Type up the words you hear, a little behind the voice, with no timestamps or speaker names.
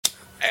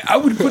I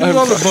would put it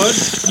on the bun.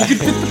 You could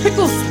fit the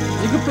pickles.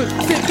 You could put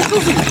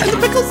pickles in the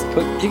pickles.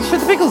 You can fit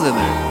the pickles in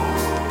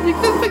there. You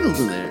can fit the pickles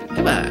in there.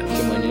 Come on.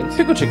 Some onions.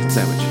 Pickle chicken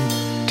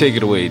sandwich. Take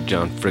it away,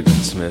 John Friggin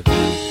Smith.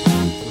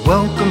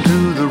 Welcome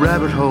to the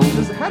rabbit hole,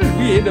 How did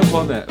we end up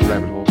on that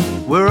rabbit hole?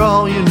 where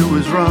all you knew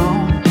is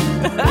wrong.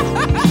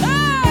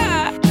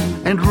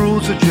 And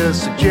rules are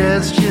just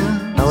suggestions,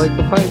 I like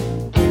the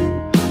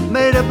pipe.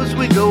 made up as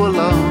we go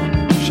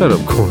along. Shut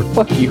up, Corn.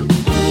 Fuck you.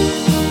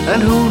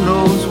 And who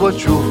knows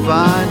what you'll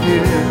find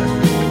here.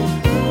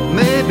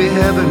 Maybe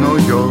heaven or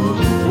your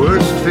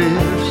worst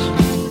fears.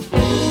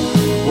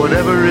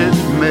 Whatever it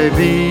may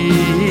be,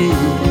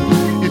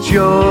 it's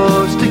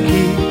yours to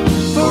keep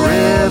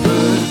forever.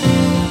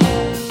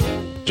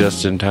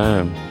 Just in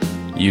time.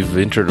 You've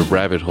entered a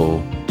rabbit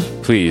hole.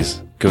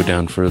 Please go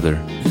down further.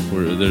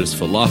 Where there's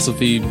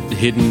philosophy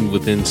hidden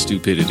within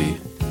stupidity.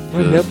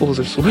 My nipples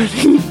are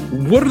sweating.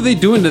 What are they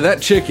doing to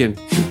that chicken?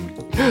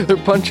 They're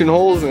punching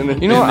holes in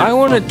it. You know what? I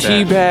want to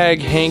teabag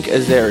Hank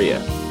Azaria.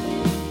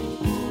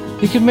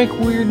 He can make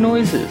weird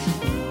noises.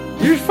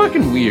 You're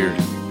fucking weird.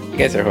 You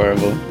guys are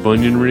horrible.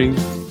 Bunion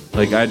rings?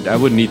 Like, I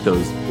wouldn't eat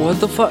those. What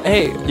the fuck?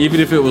 Hey, Even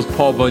if it was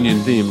Paul Bunyan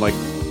themed, like,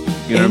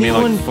 you know what I mean?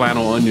 Anyone- Like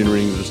flannel onion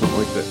rings or something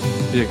like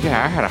that. Be like,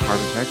 yeah, I had a heart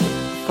attack.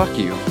 Fuck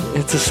you.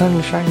 it's a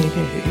sunshiny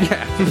day.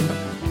 Yeah.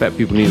 Fat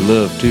people need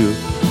love, too.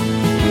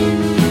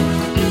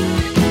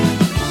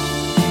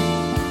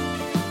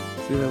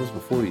 See, that was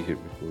before you hit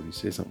record. You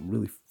say something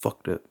really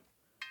fucked up.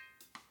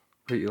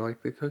 But you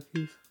like the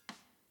cookies?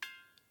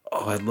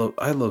 Oh,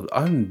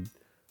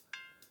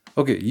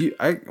 okay,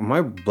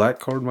 my black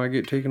card might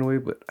get taken away,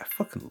 but I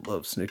fucking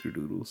love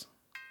snickerdoodles.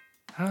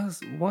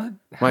 What?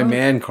 My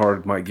man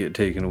card might get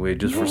taken away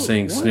just for No,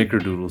 saying what?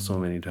 snickerdoodle so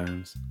many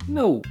times.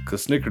 No,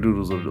 Because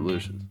snickerdoodles are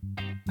delicious.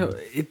 no.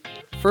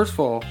 First of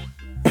all,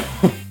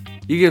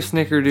 you give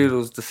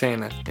snickerdoodles to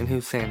Santa, and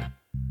who's Santa?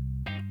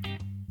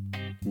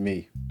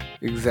 Me.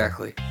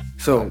 Exactly.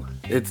 So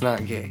it's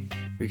not gay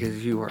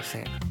because you are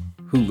Santa.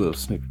 Who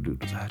loves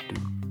snickerdoodles? I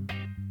do.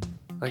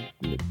 Like,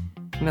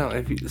 no.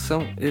 If you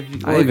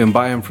I even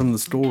buy them from the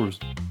stores.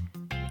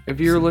 if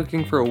you're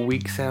looking for a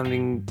weak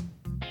sounding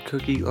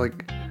cookie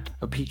like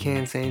a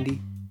pecan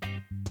sandy,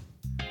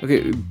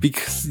 Okay,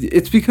 because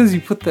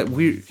you put that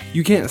weird.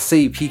 You can't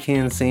say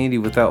pecan sandy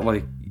without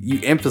like you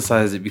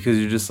emphasize it because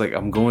you're just like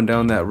I'm going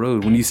down that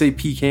road. When you say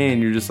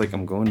pecan, you're just like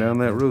I'm going down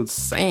that road,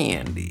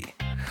 sandy,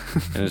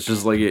 and it's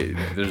just like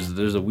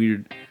there's a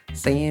weird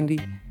sandy.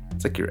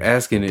 It's like you're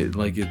asking it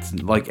like it's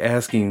like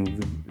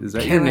asking. Is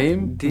that your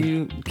name?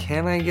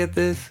 Can I get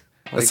this?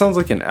 That sounds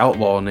like an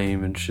outlaw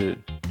name and shit.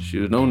 She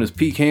was known as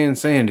Pecan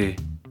Sandy.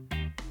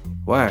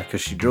 Why?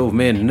 Because she drove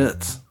men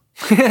nuts.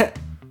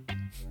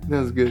 That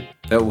was good.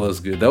 That was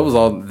good. That was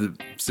all.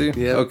 See?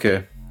 Yeah.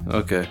 Okay.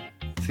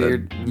 So you're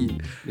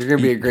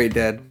gonna be a great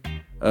dad.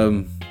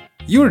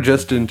 You were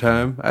just in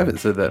time. I haven't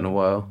said that in a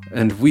while.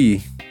 And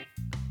we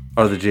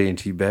are the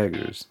J&T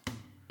Baggers.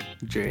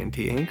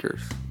 J&T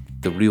anchors.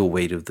 The real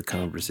weight of the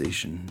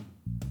conversation.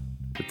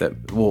 But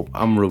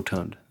I'm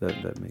rotund.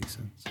 That makes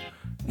sense.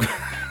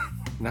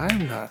 No,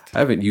 I'm not. I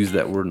haven't used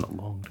that word in a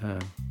long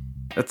time.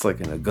 That's like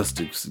an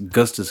Augustus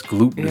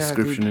Gloop Yeah,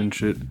 description dude. and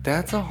shit.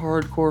 That's a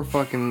hardcore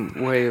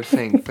fucking way of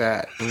saying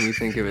fat when you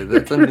think of it.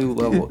 That's a new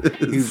level.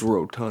 He's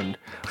rotund.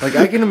 Like,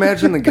 I can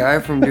imagine the guy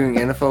from doing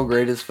NFL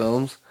Greatest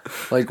Films,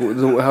 like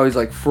how he's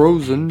like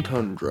frozen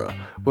tundra,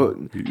 but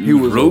he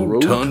was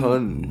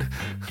rotund.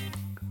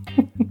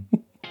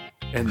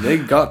 And they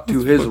got to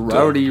his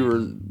rowdy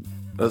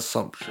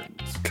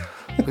assumptions.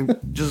 Like,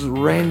 just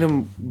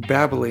random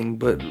babbling,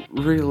 but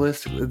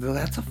realistically,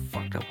 that's a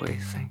fucked up way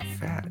of saying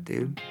fat,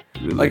 dude.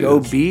 Really Like is.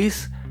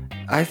 obese,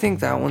 I think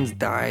that one's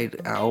died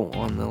out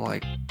on the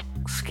like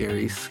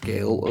scary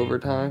scale over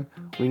time.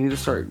 We need to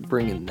start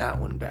bringing that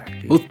one back,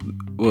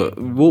 dude. Well,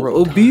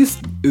 Rotund.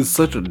 obese is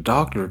such a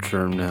doctor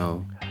term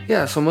now.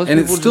 Yeah, so most And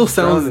it people still just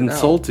drown sounds it out.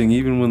 insulting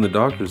even when the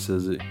doctor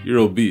says it. You're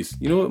obese.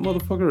 You know what,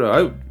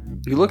 motherfucker?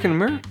 You look in the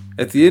mirror.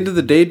 At the end of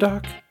the day,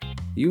 Doc,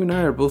 you and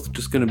I are both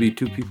just going to be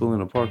two people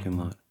in a parking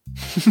lot.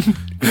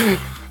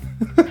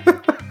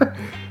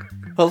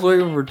 I was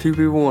waiting for two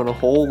people on a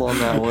hold on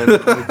that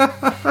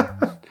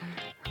one.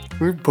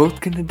 We're both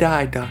gonna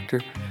die,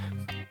 doctor.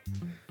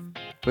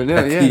 But no,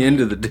 At yeah, the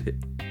end of the day.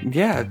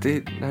 yeah,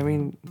 dude. I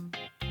mean,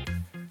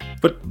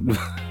 But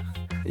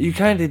you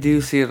kind of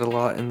do see it a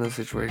lot in those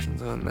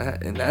situations. So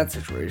in that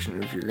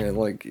situation, if you're gonna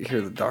like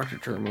hear the doctor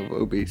term of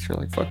obese, you're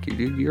like, "Fuck you,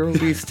 dude. You're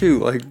obese too."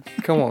 Like,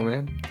 come on,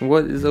 man.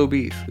 What is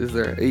obese? Is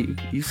there?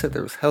 You said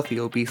there was healthy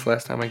obese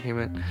last time I came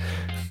in.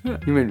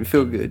 You made me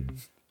feel good.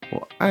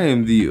 well, I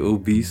am the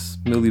obese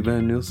Millie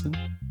Van Nielsen.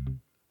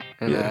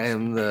 And Yes. I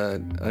am the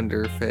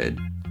underfed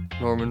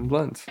Norman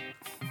Blunts.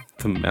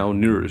 The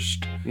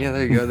malnourished. Yeah,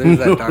 there you go. There's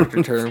that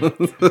doctor term.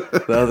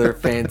 The other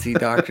fancy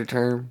doctor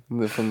term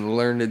from the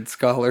learned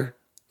scholar.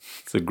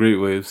 It's a great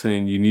way of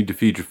saying you need to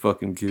feed your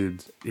fucking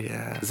kids.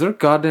 Yeah. Is there a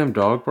goddamn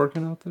dog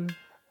barking out there?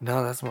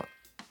 No, that's my...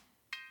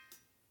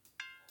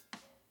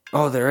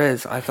 Oh, there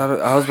is. I was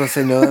about to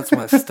say, no, that's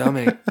my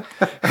stomach.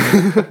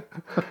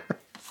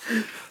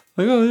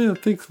 Like, oh yeah,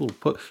 thanks, little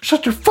pup.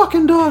 Shut your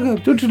fucking dog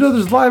up! Don't you know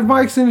there's live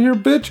mics in here,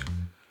 bitch?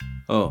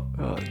 Oh,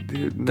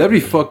 dude, that'd be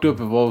fucked up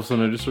if all of a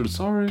sudden I just started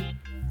sorry.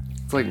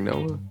 it's like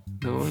Noah.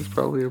 Noah's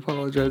probably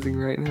apologizing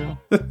right now.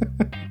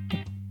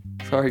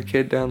 Sorry,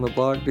 kid down the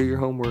block. Do your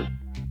homework.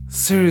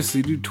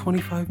 Seriously, dude,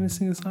 25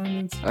 missing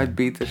assignments? I'd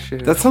beat the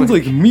shit. That sounds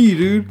like me,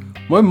 dude.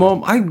 My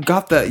mom, I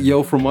got that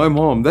yell from my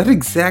mom. That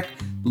exact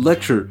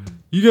lecture.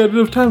 You got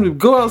enough time to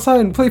go outside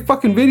and play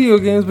fucking video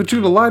games, but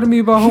you're gonna lie to me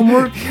about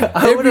homework?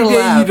 I would have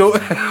laughed you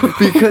don't have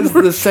because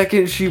homework. the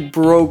second she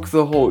broke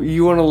the whole,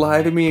 you want to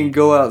lie to me and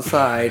go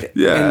outside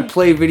Yeah. and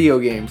play video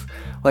games.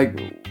 Like,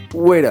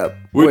 wait up.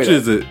 Which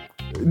is it?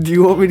 Do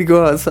you want me to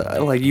go outside?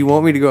 Like, you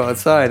want me to go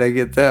outside, I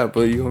get that,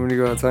 but you want me to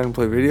go outside and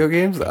play video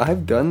games?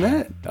 I've done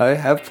that. I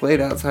have played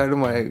outside of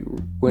my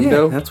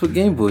window. Yeah, that's what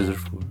Game Boys are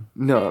for.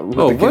 No,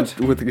 with what?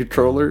 With the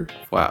controller.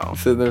 Wow.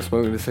 Sitting there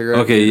smoking a cigarette.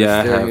 Okay, and yeah,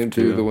 I staring have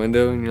into to. the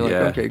window, and you're like, Yeah.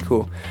 okay,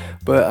 cool.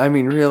 But I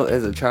mean,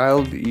 as a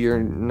child, you're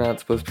not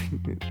supposed to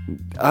be.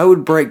 I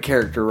would break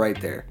character right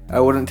there. I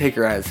wouldn't take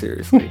her as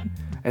seriously,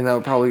 and that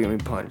would probably get me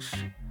punched.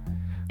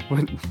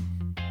 When,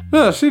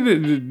 No, she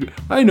didn't.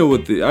 I know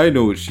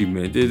what she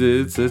meant.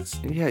 It's.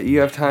 yeah, you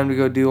have time to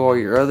go do all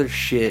your other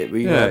shit,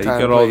 but you Yeah, got you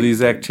time got to all play-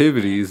 these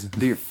activities,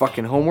 do your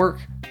fucking homework.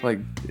 Like,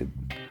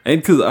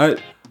 and because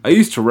I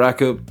used to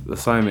rack up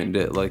assignment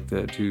debt like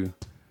that too,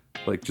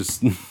 like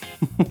just.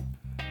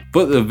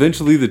 But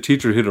eventually, the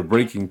teacher hit a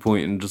breaking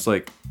point and just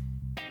like,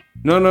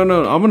 no,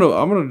 I'm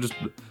gonna just.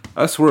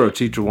 I swear, a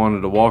teacher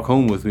wanted to walk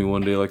home with me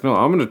one day. Like, no,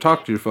 I'm gonna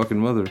talk to your fucking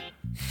mother.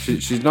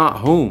 She's not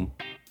home.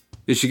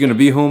 Is she gonna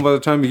be home by the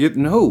time you get?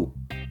 No.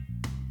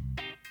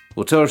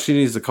 Well, tell her she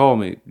needs to call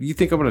me. You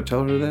think I'm gonna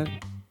tell her that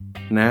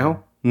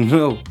now?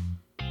 No.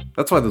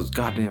 That's why those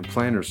goddamn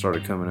planners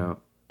started coming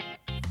out.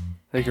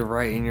 they could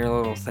write in your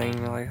little thing.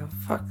 You're like, oh,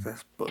 fuck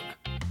this book.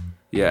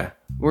 Yeah,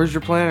 Where's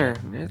your planner?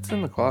 It's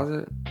in the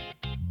closet.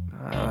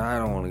 I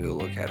don't want to go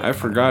look at it. I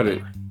forgot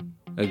it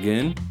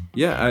again.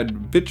 Yeah,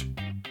 bitch.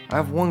 I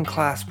have one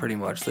class pretty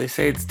much. They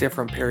say it's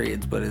different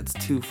periods, but it's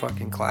 2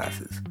 fucking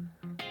classes.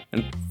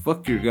 And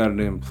fuck your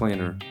goddamn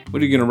planner.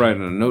 What are you gonna write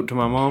in a note to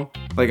my mom?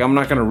 Like, I'm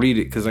not gonna read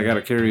it because I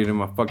gotta carry it in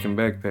my fucking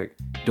backpack.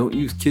 Don't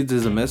use kids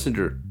as a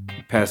messenger.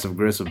 You passive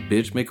aggressive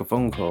bitch. Make a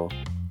phone call.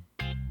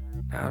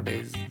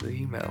 Nowadays, the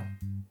email.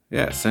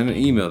 Yeah, send an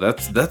email.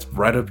 That's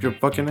right up your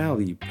fucking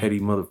alley, you petty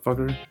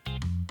motherfucker.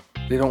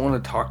 They don't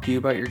want to talk to you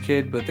about your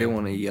kid, but they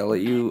want to yell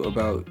at you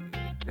about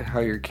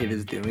how your kid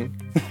is doing.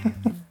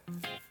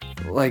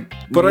 Like,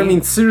 But I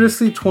mean,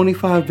 seriously,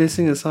 25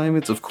 missing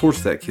assignments? Of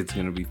course that kid's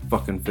gonna be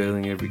fucking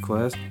failing every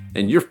class.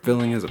 And you're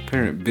failing as a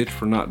parent, bitch,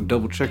 for not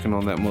double checking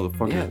on that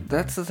motherfucker. yeah,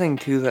 that's the thing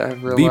too that I've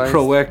Be realized.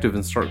 proactive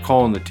and start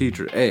calling the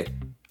teacher. Hey,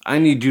 I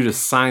need you to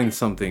sign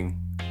something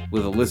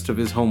with a list of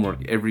his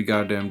homework every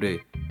goddamn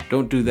day.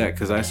 Don't do that,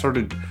 because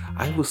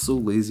I was so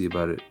lazy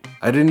about it.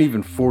 I didn't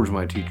even forge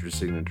my teacher's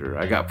signature.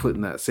 I got put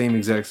in that same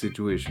exact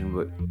situation,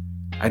 but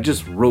I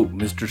just wrote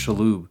Mr.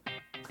 Shaloub.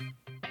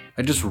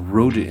 I just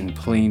wrote it in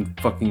plain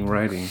fucking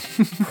writing.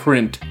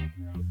 Print.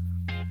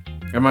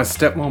 And my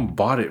stepmom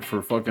bought it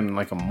for fucking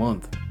like a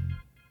month.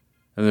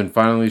 And then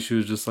finally she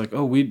was just like,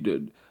 oh, we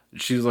did.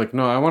 She was like,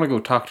 no, I want to go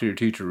talk to your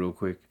teacher real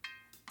quick.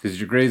 Because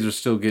your grades are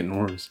still getting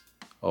worse.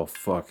 Oh,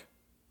 fuck.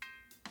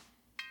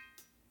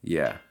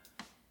 Yeah.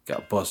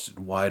 Got busted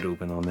wide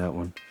open on that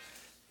one.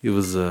 It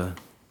was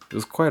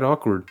quite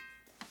awkward.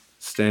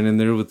 Standing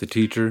there with the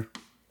teacher.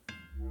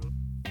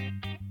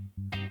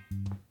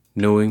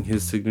 Knowing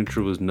his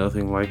signature was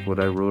nothing like what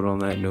I wrote on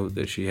that note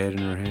that she had in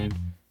her hand.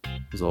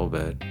 It was all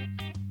bad.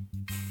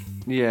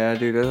 Yeah,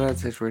 dude, in that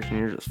situation,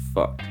 you're just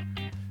fucked.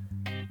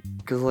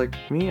 Cause like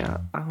me, I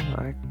don't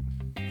know,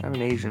 I'm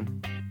an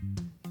Asian,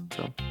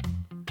 so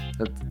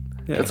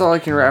that's all I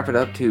can wrap it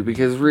up to.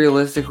 Because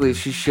realistically,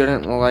 she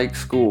shouldn't like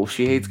school.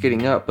 She hates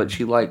getting up, but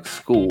she likes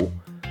school.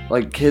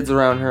 Like, kids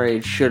around her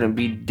age shouldn't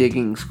be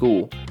digging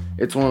school.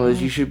 It's one of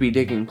those, you should be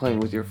digging playing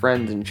with your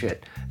friends and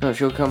shit. No,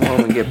 she'll come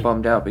home and get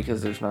bummed out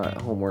because there's not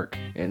homework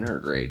in her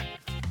grade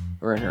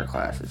or in her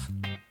classes.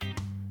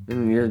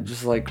 And you're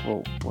just like,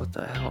 well, what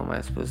the hell am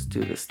I supposed to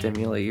do to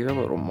stimulate your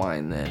little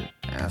mind then,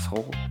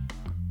 asshole?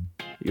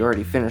 You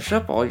already finished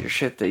up all your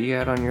shit that you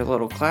had on your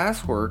little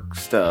classwork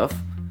stuff.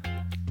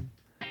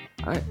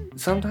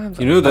 Sometimes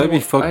You know, that'd be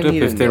fucked up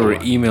need if a they were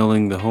Noah.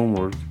 emailing the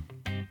homework.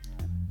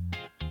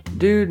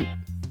 Dude,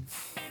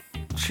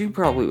 she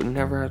probably would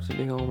never have to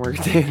do homework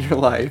a day in her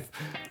life.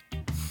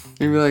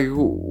 You'd be like,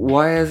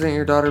 why hasn't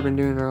your daughter been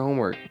doing her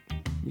homework?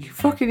 You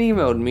fucking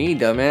emailed me,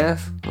 dumbass.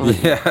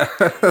 Like, Yeah,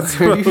 that's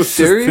what are I you was just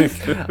serious?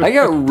 thinking. I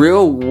got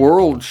real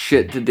world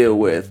shit to deal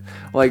with,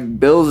 like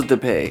bills to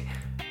pay.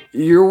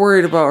 You're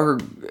worried about her?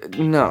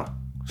 No,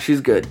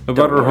 she's good. About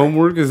Don't her worry.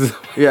 homework is.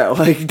 Yeah,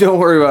 like, don't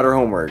worry about her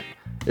homework.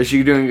 Is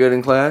she doing good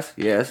in class?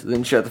 Yes,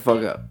 then shut the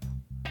fuck up.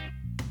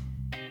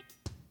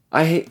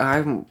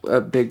 I'm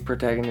a big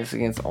protagonist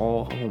against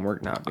all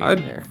homework not being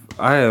there.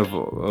 I have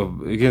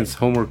against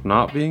homework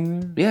not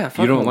being there. Yeah, fuck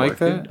you don't homework, like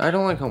that? dude. I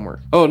don't like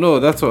homework. Oh no,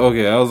 that's what.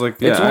 Okay, I was like,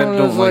 yeah, It's one I of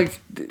don't those,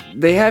 like.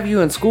 they have you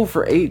in school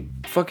for 8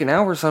 fucking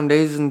hours some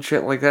days and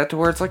shit like that, to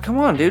where it's like, come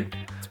on, dude.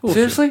 bullshit.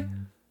 Seriously?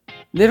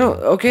 They don't.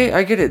 Okay,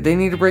 I get it. They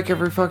need to break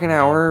every fucking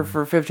hour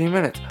for 15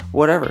 minutes.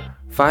 Whatever.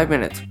 5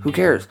 minutes. Who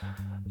cares?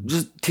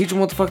 Just teach them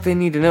what the fuck they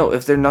need to know.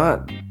 If they're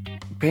not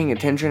paying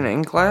attention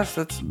in class,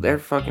 they're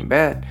fucking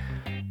bad.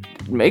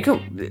 Make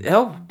them.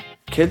 Hell,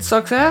 kids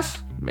sucks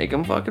ass. Make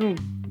them fucking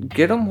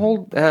get them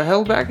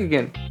held back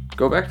again.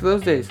 Go back to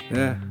those days.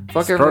 Yeah.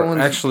 Fuck Start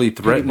everyone's actually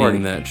pity party.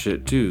 threatening that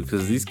shit too,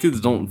 because these kids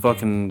don't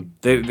fucking.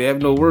 They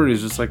have no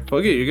worries. Just like,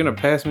 fuck it, you're gonna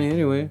pass me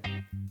anyway.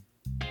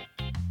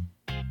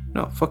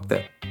 No, fuck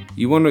that.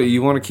 You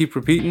wanna keep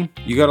repeating?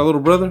 You got a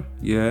little brother?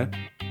 Yeah.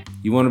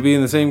 You wanna be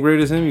in the same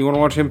grade as him? You wanna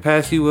watch him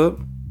pass you up?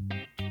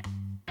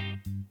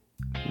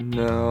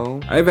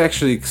 No. I've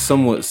actually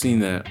somewhat seen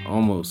that,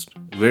 almost.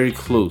 Very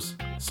close.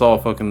 Saw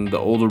fucking the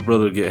older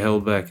brother get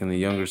held back and the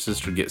younger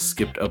sister get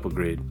skipped up a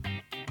grade.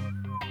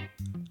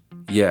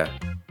 Yeah.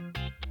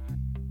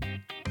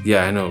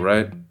 Yeah, I know,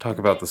 right? Talk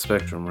about the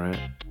spectrum, right?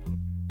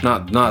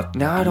 Not Now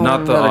I don't not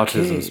want the another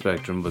autism kid.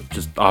 spectrum, but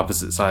just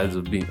opposite sides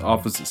of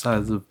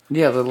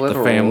Yeah, the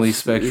literal family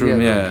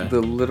spectrum, yeah.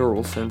 The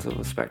literal sense of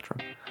a spectrum.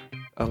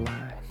 A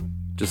lie.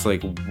 just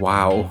like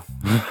wow.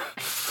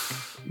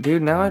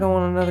 Dude, now I don't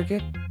want another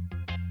kid.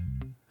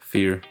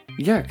 Fear.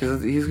 Yeah,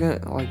 because he's gonna,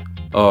 like,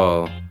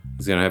 Oh,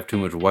 he's gonna have too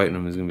much white in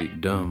him, he's gonna be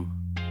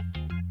dumb.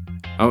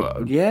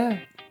 yeah.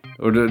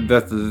 Or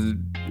that's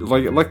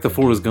like the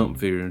Forrest Gump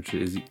fear and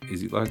shit.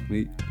 Is he like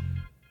me?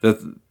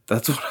 That's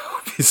what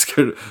I would be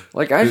scared of.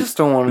 Like, I just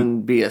don't want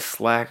him to be a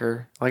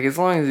slacker. Like, as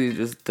long as he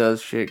just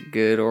does shit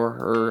good, or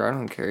her, I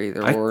don't care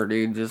either or,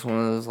 dude. Just one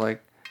of those,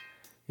 like,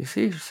 you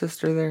see your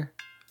sister there?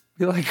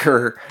 Be like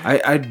her.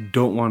 I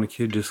don't want a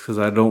kid just because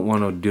I don't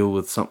want to deal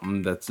with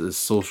something that's as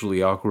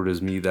socially awkward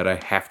as me that I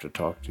have to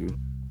talk to.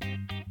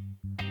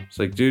 It's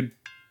like, dude,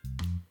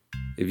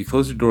 if you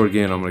close your door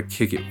again, I'm gonna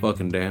kick it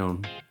fucking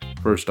down.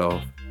 First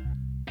off,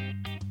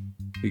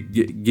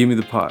 give me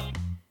the pot.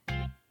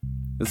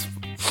 What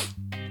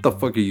the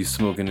fuck are you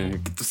smoking in here?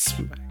 Get the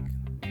smack.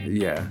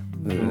 Yeah.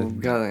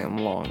 Goddamn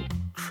long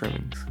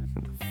trimmings.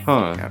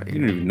 Huh? outta You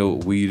here. don't even know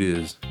what weed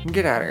is.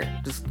 Get out of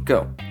here. Just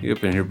go. You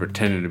up in here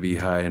pretending to be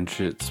high and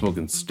shit,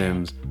 smoking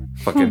stems.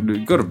 Fucking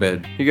dude, go to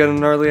bed. You got a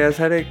gnarly ass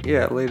headache?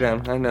 Yeah, lay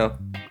down. I know.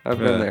 I've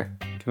been there.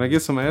 Can I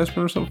get some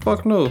aspirin or something?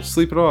 Fuck no.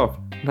 Sleep it off.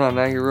 No,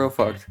 now you're real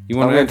fucked. You I'm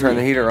wanna gonna act- turn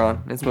the heater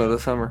on. It's middle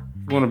of summer.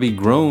 You want to be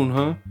grown,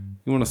 huh?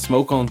 You want to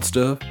smoke on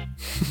stuff?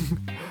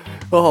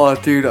 Oh,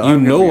 dude. You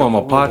know I'm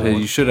a pothead.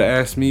 You should have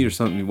asked me or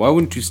something. Why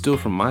wouldn't you steal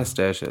from my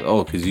stash?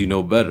 Oh, because you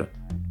know better.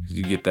 Because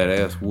you get that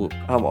ass whooped.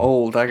 I'm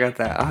old. I got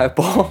that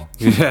eyeball.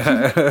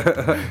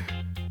 Yeah.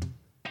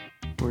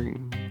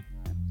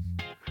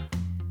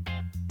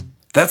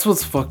 That's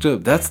what's fucked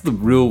up. That's the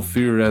real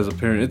fear as a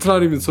parent. It's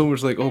not even so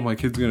much like, oh, my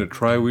kid's going to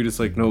try weed. It's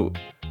like, no,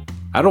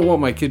 I don't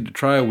want my kid to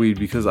try weed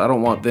because I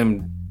don't want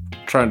them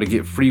trying to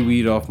get free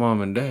weed off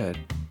mom and dad.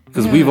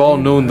 Because we've all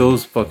known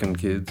those fucking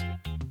kids.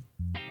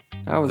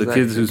 I was The that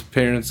kids kid. whose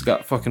parents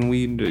got fucking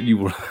weed. You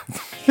were.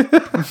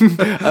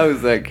 I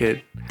was that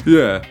kid.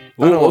 Yeah. don't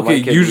Well, want my okay.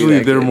 kid to be Usually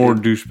that they're kid, more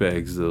dude.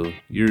 douchebags though.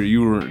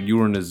 You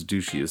weren't as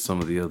douchey as some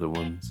of the other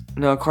ones.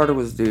 No, Carter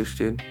was douche,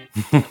 dude.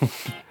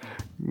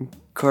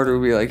 Carter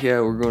would be like, "Yeah,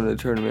 we're going to a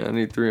tournament. I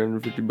need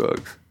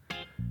 $350."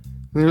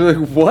 And they're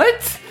like,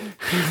 "What?"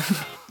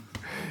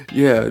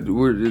 Yeah,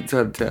 it's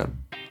out of town.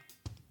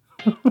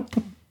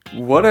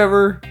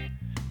 Whatever.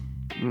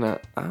 No,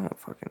 I don't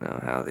fucking know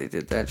how they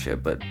did that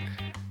shit, but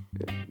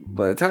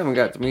by the time it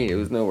got to me, it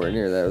was nowhere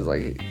near that. It was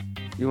like,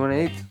 "You want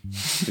 $8?"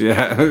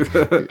 Yeah.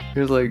 It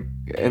was like,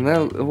 and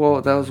that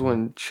was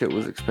when shit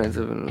was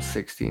expensive and it was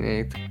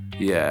 16/8.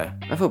 Yeah.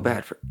 I feel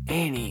bad for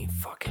any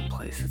fucking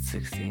place at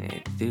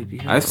 16/8, dude.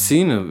 You know, I've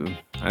seen them.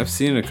 I've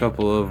seen a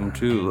couple of them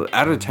too.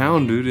 Out of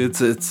town, dude. It's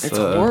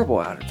horrible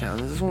out of town.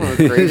 This is one of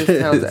the greatest It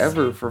towns is.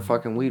 ever for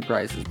fucking weed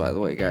prices, by the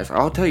way, guys.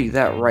 I'll tell you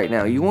that right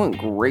now. You want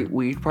great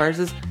weed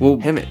prices? Well,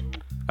 Hemet.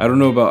 I don't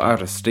know about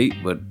out of state,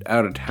 but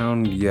out of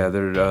town, yeah,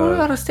 they're.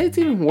 Well, out of state's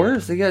even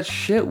worse. They got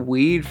shit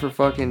weed for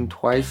fucking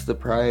twice the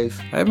price.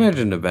 I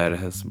imagine Nevada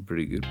has some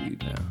pretty good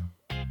weed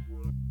now.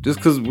 Just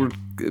because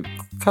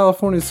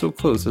California's so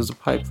close, there's a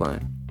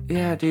pipeline.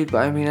 Yeah, dude, but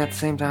I mean, at the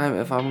same time,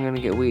 if I'm gonna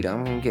get weed,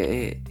 I'm gonna get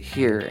it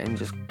here and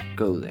just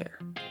go there.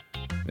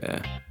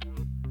 Yeah.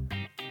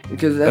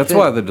 Because That's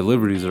why the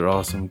deliveries are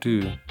awesome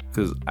too.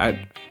 Because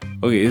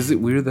okay, is it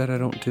weird that I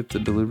don't tip the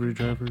delivery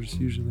drivers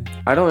usually?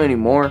 I don't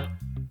anymore.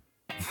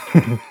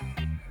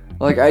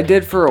 Like, I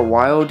did for a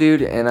while,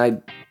 dude,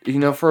 and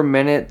for a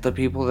minute, the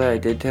people that I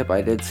did tip,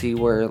 I did see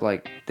where,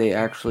 like, they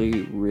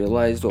actually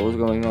realized what was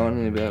going on,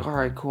 and they'd be like,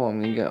 alright, cool, I'm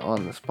gonna get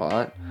on the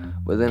spot.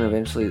 But then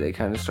eventually they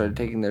kind of started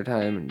taking their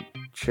time and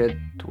shit,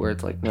 to where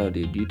it's like, no,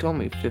 dude, you told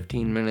me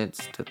 15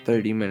 minutes to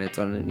 30 minutes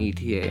on an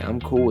ETA.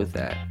 I'm cool with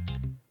that.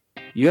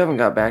 You haven't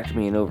got back to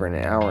me in over an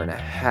hour and a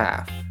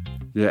half.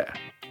 Yeah.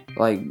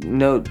 Like,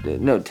 no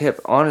tip.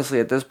 Honestly,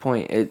 at this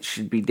point, it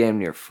should be damn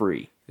near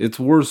free. It's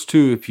worse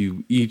too if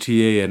you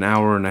ETA an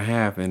hour and a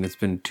half and it's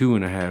been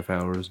 2.5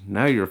 hours.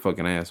 Now you're a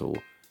fucking asshole.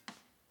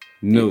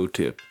 No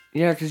tip.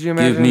 Yeah, because you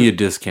imagine... Give me a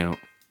discount.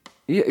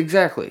 Yeah,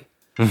 exactly.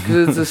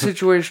 Because it's a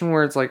situation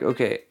where it's like,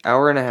 okay,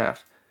 hour and a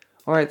half.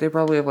 All right, they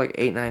probably have like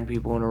 8-9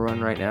 people in a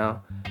run right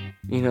now.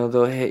 You know,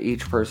 they'll hit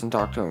each person,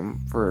 talk to them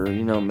for,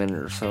 you know, a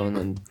minute or so, and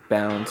then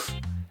bounce.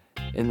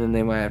 And then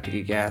they might have to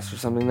get gas or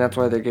something. That's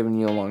why they're giving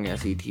you a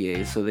long-ass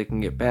ETA, so they can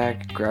get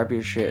back, grab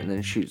your shit, and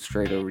then shoot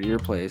straight over to your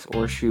place,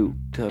 or shoot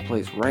to a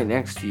place right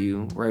next to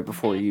you, right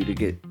before you to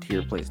get to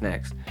your place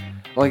next.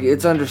 Like,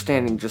 it's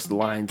understanding just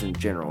lines in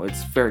general.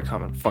 It's very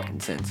common fucking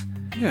sense.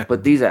 Yeah.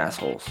 But these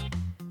assholes...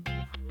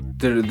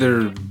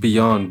 They're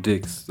beyond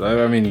dicks.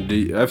 I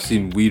mean, I've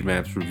seen Weed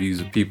Maps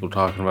reviews of people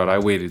talking about I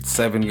waited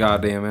 7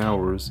 goddamn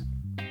hours.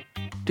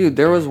 Dude,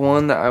 there was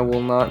one that I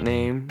will not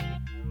name.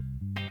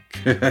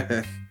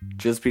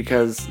 Just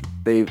because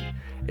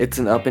it's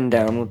an up and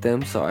down with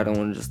them, so I don't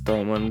want to just throw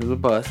them under the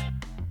bus.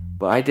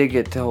 But I did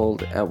get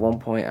told at one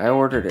point, I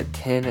ordered at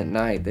 10 at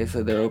night. They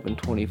said they're open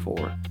 24.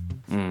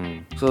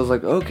 So I was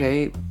like,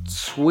 okay,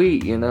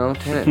 sweet, you know,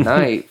 10 at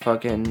night,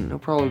 fucking, they'll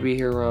probably be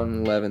here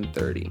around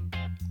 11:30.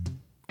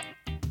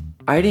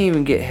 I didn't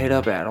even get hit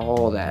up at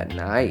all that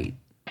night.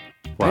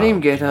 Wow. I didn't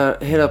even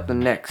get hit up the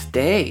next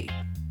day.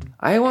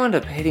 I wound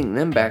up hitting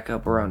them back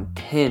up around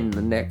 10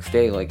 the next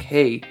day, like,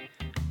 hey,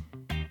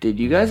 did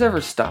you guys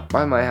ever stop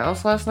by my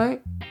house last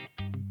night?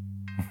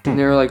 And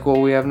they were like, well,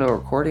 we have no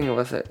recording of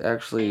us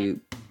actually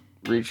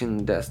reaching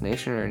the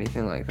destination or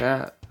anything like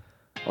that.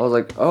 I was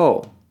like,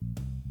 oh,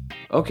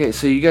 okay,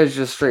 so you guys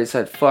just straight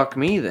said, fuck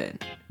me then.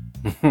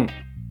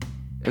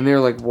 And they were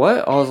like,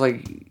 what? I was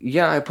like,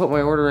 yeah, I put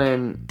my order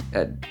in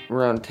at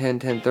around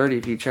 10:30.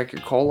 If you check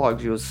your call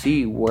logs, you'll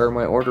see where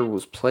my order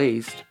was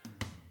placed.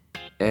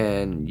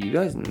 And you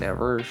guys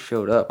never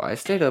showed up. I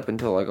stayed up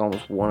until like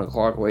almost 1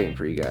 o'clock waiting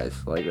for you guys.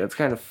 Like, that's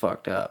kind of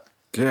fucked up.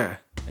 Yeah.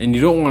 And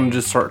you don't want to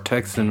just start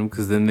texting them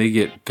because then they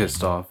get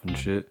pissed off and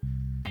shit.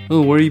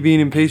 Oh, why are you being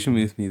impatient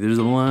with me? There's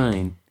a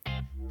line.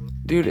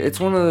 Dude, it's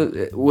one of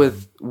the...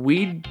 With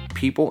weed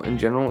people in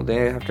general,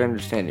 they have to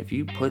understand, if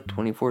you put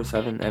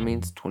 24/7, that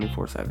means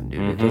 24/7,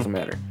 dude. It doesn't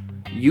matter.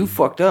 You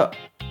fucked up.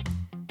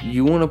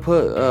 You want to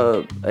put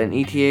an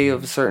ETA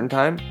of a certain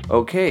time?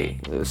 Okay.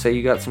 Say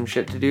you got some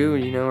shit to do,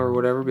 you know, or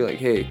whatever. Be like,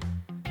 hey,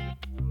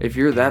 if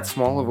you're that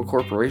small of a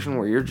corporation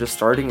where you're just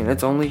starting and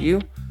it's only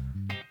you,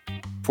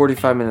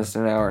 45 minutes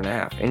to an hour and a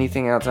half.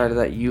 Anything outside of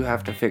that, you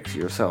have to fix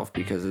yourself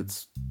because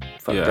it's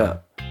fucked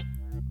up.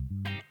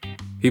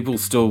 People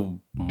still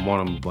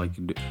want them, like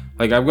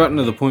I've gotten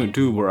to the point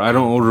too where I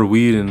don't order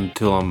weed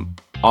until I'm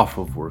off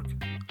of work.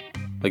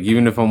 Like,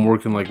 even if I'm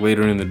working like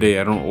later in the day,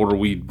 I don't order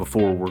weed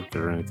before work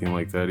or anything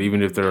like that.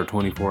 Even if they're a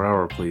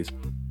 24-hour place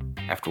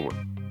after work.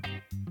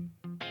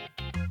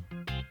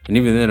 And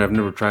even then, I've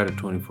never tried a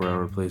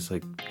 24-hour place.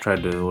 Like,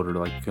 tried to order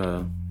like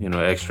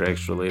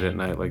extra late at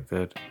night like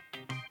that.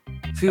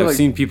 See, I've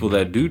seen people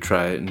that do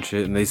try it and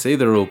shit, and they say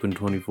they're open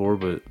 24,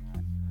 but...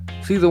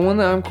 See, the one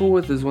that I'm cool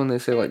with is when they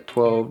say like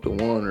 12 to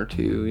 1 or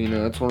 2. You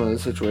know, it's one of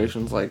those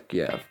situations like,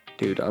 yeah,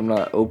 dude, I'm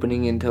not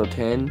opening until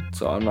 10,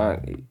 so I'm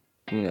not, you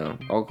know,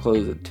 I'll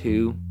close at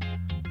 2.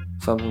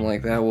 Something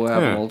like that. We'll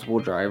have multiple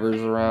drivers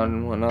around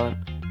and whatnot.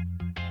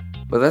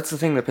 But that's the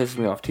thing that pisses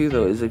me off too,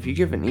 though, is if you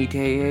give an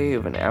ETA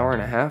of an hour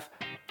and a half,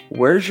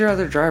 where's your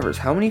other drivers?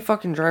 How many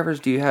fucking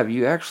drivers do you have?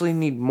 You actually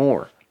need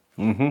more.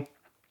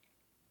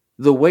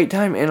 The wait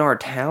time in our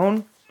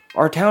town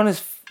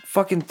is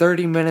fucking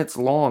 30 minutes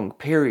long,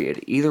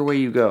 period. Either way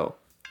you go.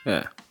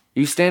 Yeah.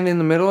 You stand in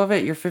the middle of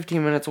it, you're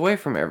 15 minutes away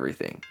from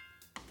everything.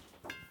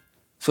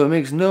 So it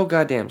makes no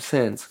goddamn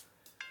sense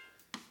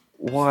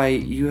why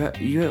you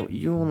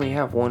only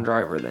have one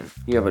driver then.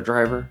 You have a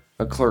driver,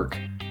 a clerk,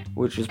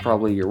 which is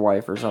probably your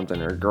wife or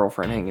something, or a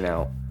girlfriend hanging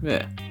out.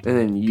 Yeah. And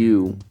then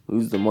you,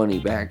 who's the money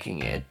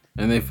backing it.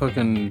 And they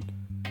fucking...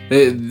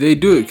 They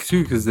do it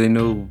too because they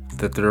know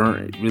that there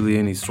aren't really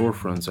any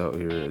storefronts out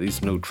here. At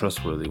least no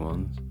trustworthy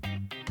ones.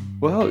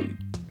 Well,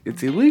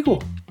 it's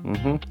illegal.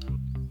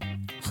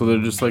 So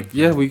they're just like,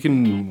 yeah, we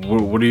can.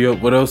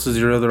 What else is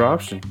your other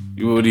option?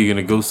 What are you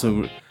gonna go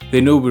somewhere?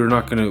 They know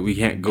we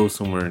can't go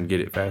somewhere and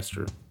get it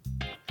faster.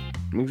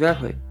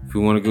 Exactly. If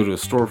we want to go to a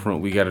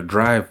storefront, we gotta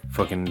drive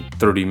fucking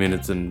 30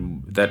 minutes,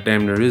 and that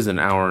damn near is an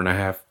hour and a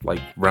half,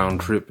 like round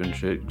trip and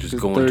shit. Just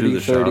going 30, to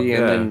the 30 shop.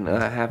 and then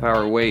a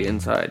half-hour wait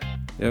inside.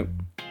 Yep.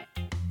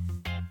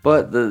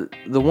 But the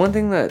one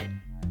thing that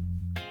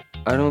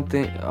I don't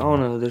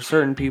know, there's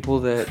certain people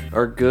that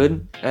are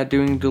good at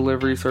doing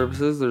delivery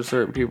services. There's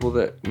certain people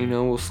that, you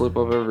know, will slip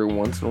up every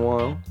once in a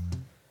while.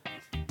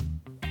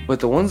 But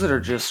the ones that are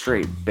just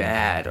straight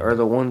bad are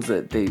the ones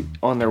that they,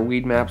 on their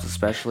weed maps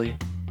especially,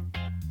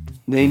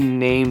 they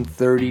name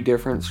 30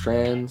 different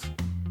strands.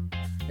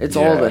 It's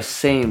all the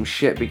same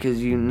shit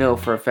because you know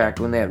for a fact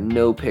when they have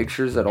no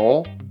pictures at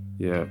all.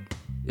 Yeah.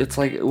 It's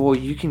like, well,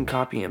 you can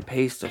copy and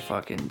paste a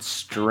fucking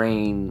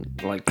strain,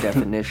 like,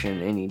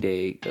 definition any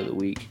day of the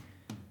week.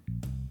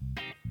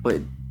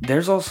 But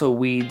there's also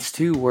weeds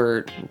too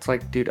where it's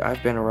like, dude,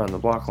 I've been around the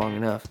block long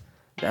enough.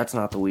 That's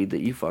not the weed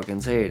that you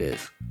fucking say it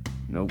is.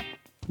 Nope.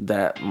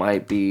 That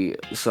might be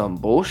some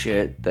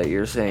bullshit that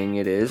you're saying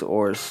it is,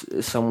 or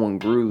someone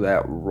grew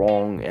that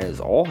wrong as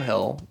all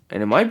hell,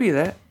 and it might be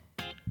that,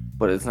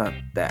 but it's not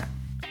that.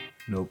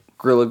 Nope.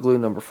 Gorilla Glue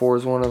number 4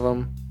 is one of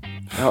them.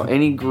 How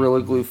any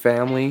Gorilla Glue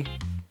family,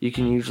 you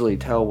can usually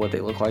tell what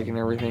they look like and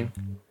everything.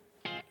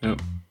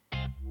 Yep.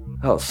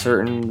 How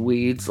certain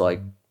weeds,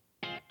 like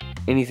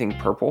anything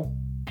purple,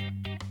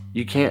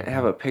 you can't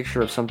have a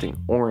picture of something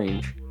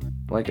orange,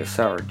 like a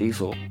sour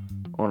diesel,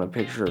 on a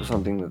picture of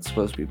something that's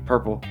supposed to be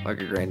purple,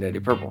 like a Granddaddy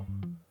Purple.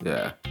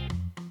 Yeah.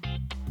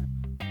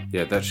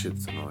 Yeah, that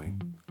shit's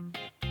annoying.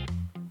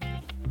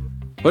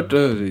 But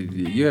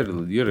you had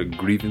a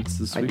grievance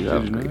this I week. do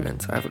have a did you not?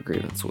 grievance. I have a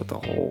grievance with the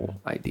whole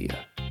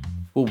idea.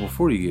 Well,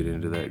 before you get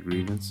into that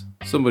grievance,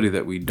 somebody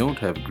that we don't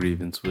have a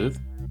grievance with,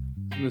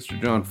 Mr.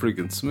 John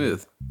freaking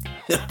Smith.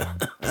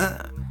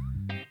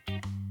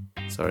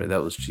 Sorry,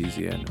 that was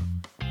cheesy, I know.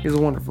 He's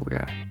a wonderful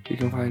guy. You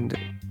can find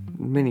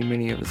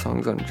many of his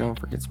songs on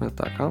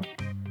johnfreakinsmith.com,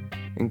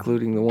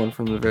 including the one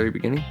from the very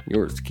beginning,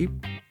 Yours to Keep,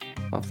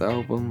 off the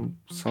album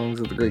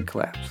Songs of the Great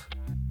Collapse.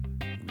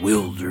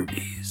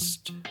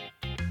 Wildebeest.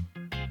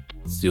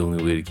 It's the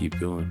only way to keep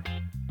going.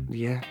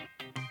 Yeah.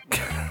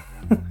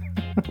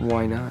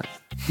 Why not?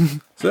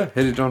 So head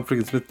to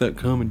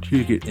johnfreakinsmith.com and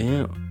check it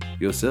out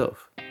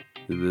yourself.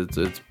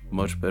 It's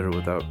much better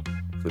without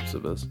clips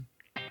of us.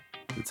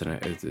 It's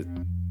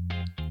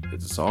a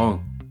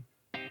song.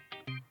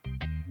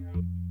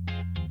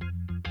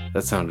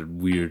 That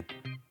sounded weird,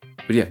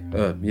 but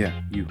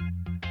yeah, you.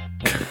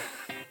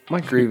 My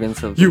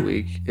grievance of the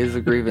week is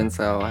a grievance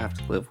I'll have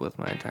to live with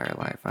my entire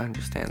life. I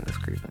understand this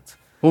grievance.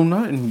 Well,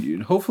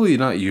 hopefully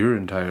not your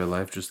entire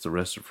life, just the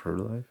rest of her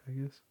life, I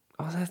guess.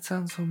 Oh, that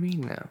sounds so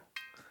mean now.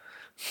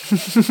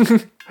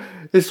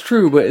 It's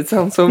true, but it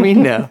sounds so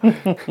mean now.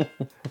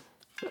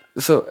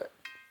 So,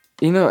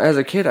 as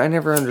a kid, I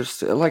never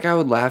understood. Like, I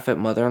would laugh at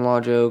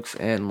mother-in-law jokes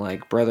and,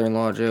 like,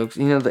 brother-in-law jokes.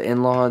 The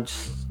in-law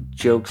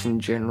jokes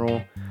in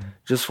general.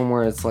 Just from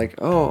where it's like,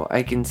 oh,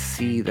 I can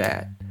see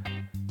that.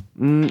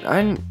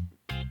 I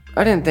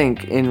didn't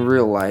think in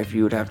real life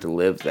you would have to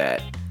live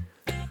that.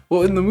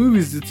 Well, in the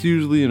movies, it's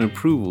usually an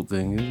approval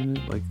thing, isn't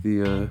it? Like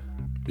the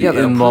the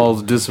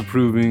in-laws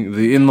disapproving,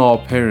 the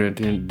in-law parent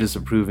and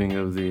disapproving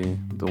of the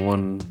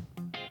one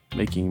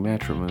making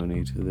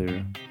matrimony to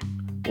their.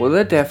 Well,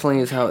 that definitely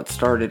is how it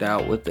started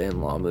out with the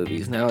in-law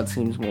movies. Now it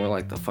seems more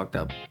like the fucked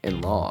up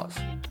in-laws.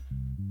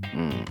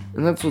 And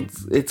that's what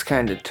it's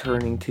kind of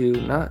turning to.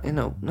 Not in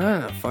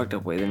a fucked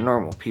up way. They're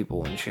normal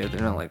people and shit.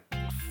 They're not like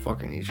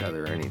fucking each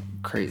other or any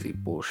crazy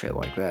bullshit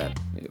like that.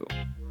 Ew.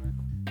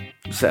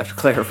 Just have to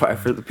clarify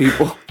for the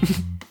people.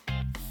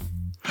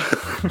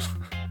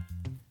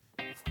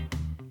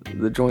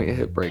 The joint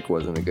hit break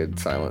wasn't a good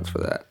silence for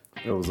that.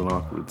 It was an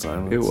awkward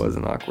silence. It was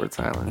an awkward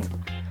silence.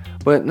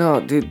 But no,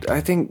 dude, I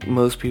think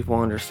most people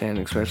understand,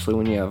 especially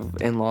when you have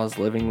in-laws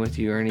living with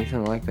you or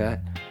anything like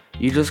that.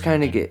 You just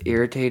kind of get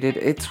irritated.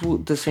 It's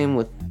the same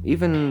with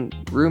even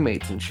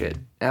roommates and shit.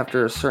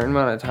 After a certain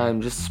amount of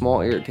time, just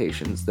small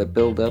irritations that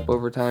build up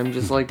over time.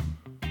 Just like,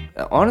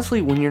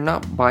 honestly, when you're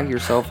not by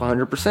yourself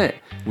 100%.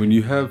 When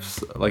you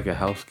have like a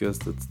house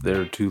guest that's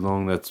there too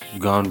long, that's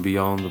gone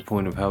beyond the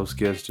point of house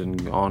guest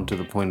and on to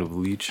the point of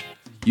leech,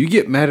 you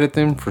get mad at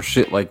them for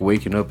shit like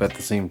waking up at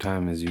the same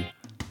time as you.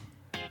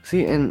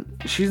 See, and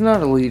she's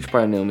not a leech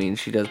by no means.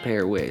 She does pay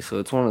her way, so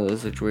it's one of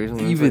those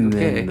situations where Even it's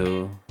like, okay. then,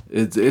 though,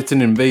 it's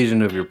an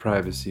invasion of your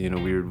privacy in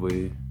a weird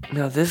way.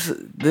 No, this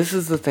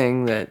is the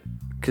thing that,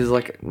 because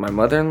like my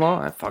mother-in-law,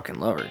 I fucking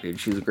love her, dude.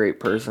 She's a great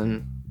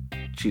person.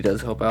 She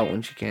does help out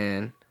when she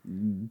can.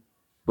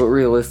 But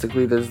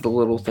realistically, there's the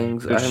little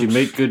things. Does she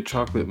make good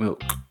chocolate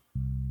milk?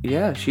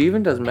 Yeah, she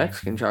even does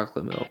Mexican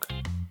chocolate milk.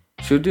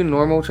 She'll do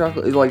normal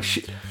chocolate, like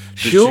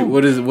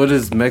What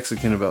is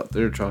Mexican about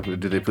their chocolate?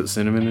 Do they put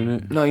cinnamon in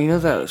it? No, you know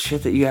that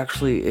shit that you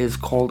actually is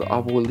called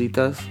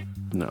abuelitas?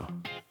 No.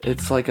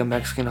 It's like a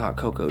Mexican hot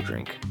cocoa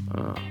drink.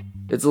 Oh.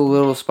 It's a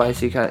little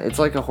spicy kind. It's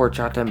like a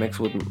horchata mixed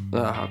with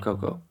hot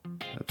cocoa.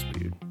 That's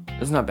weird.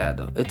 It's not bad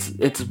though.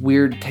 It's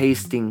weird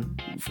tasting,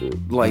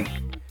 like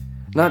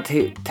not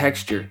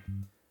texture,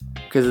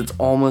 because it's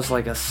almost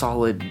like a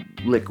solid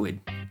liquid.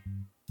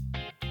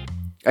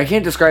 I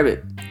can't describe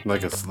it.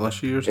 Like a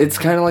slushy or something? It's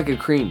kind of like a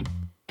cream.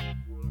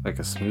 Like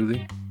a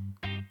smoothie?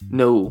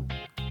 No,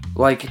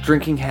 like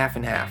drinking half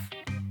and half.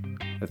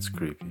 That's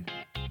creepy.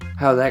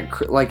 How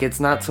that like it's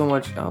not so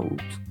much. Oh,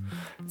 oops.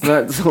 It's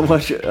not so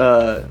much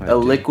a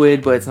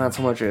liquid, but it's not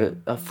so much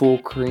a full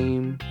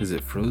cream. Is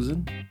it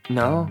frozen?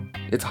 No,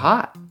 it's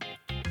hot.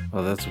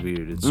 Oh, that's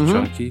weird. It's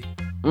chunky.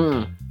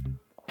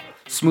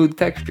 Smooth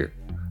texture,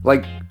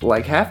 like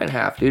half and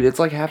half, dude. It's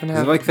like half and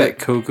half. Is it like that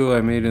cocoa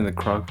I made in the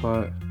crock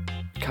pot?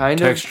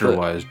 Kind of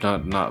texture-wise,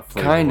 not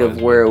flavor-wise. Kind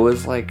of where it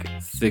was like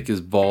thick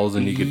as balls,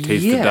 and you could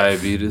taste the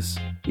diabetes.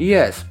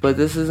 Yes, but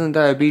this isn't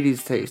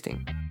diabetes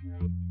tasting.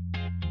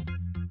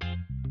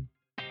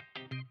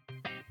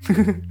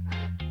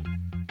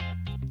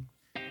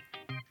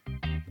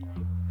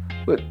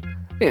 But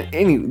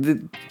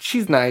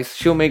she's nice.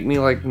 She'll make me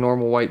like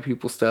normal white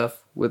people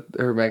stuff with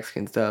her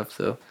Mexican stuff.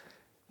 So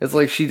it's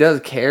like she does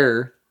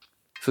care.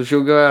 So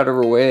she'll go out of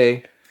her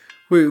way.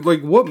 Wait,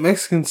 like what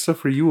Mexican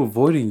stuff are you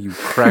avoiding, you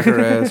cracker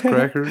ass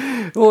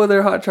cracker? Well,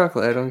 they're hot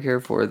chocolate. I don't care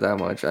for it that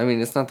much. I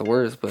mean, it's not the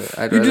worst, but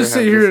I'd You rather just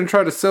sit here and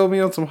try to sell me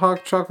on some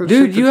hot chocolate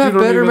Dude, shit you that have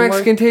don't better even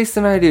Mexican taste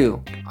than I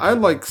do. I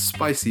like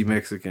spicy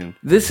Mexican.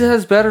 This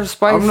has better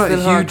spice I'm not than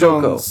hot huge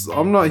cocoa.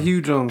 I'm not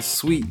huge on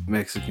sweet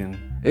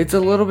Mexican. It's a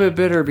little bit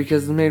bitter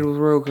because it's made with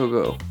real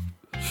cocoa.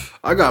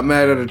 I got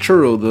mad at a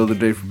churro the other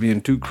day for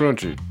being too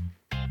crunchy.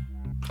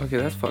 Okay,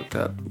 that's fucked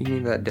up. You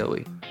need that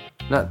doughy.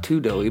 Not too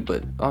doughy,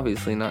 but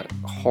obviously not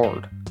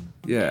hard.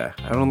 Yeah,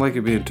 I don't like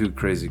it being too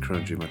crazy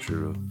crunchy, my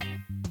churro.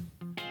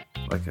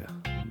 Like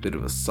a bit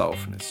of a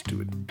softness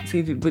to it.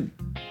 See, dude, but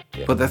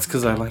But that's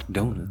because I like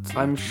donuts.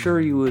 I'm sure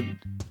you would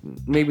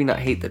maybe not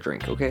hate the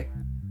drink, okay?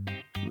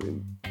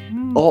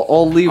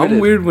 I'll leave it I'm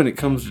at... weird when it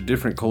comes to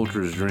different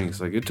cultures'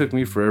 drinks. Like, it took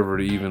me forever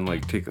to even,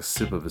 like, take a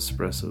sip of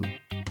espresso.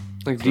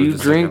 Like, So do you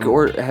just drink like,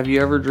 or have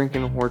you ever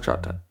drinking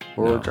horchata?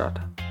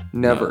 Horchata?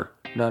 Never.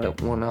 Not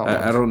at one. Not I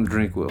once. don't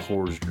drink what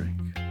whores drink.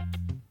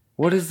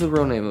 What is the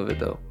real name of it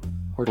though?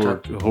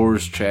 Horchata.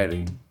 Whores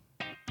chatting.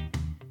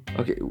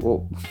 Okay,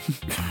 well,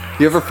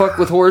 you ever fuck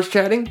with whores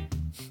chatting?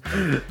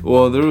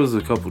 Well, there was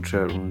a couple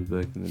chat rooms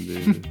back in the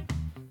day.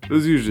 It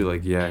was usually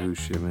like Yahoo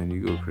shit, man.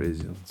 You go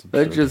crazy on some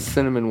That's stuff. just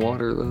cinnamon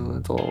water though.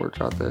 That's all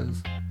horchata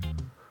is.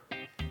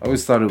 I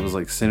always thought it was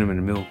like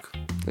cinnamon milk.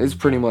 It's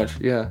pretty much,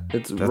 yeah.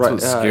 It's That's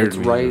what scared it's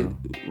me,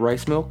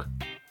 rice milk.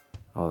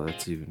 Oh,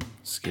 that's even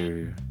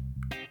scarier.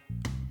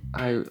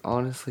 I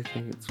honestly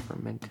think it's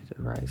fermented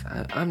rice.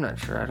 I'm not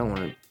sure. I don't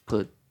want to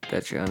put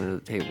that shit under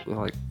the table.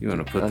 Like, You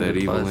want to put under that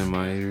the evil bus. in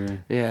my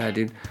ear? Yeah,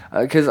 dude.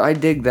 Because I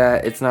dig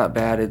that. It's not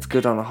bad. It's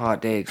good on a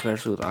hot day,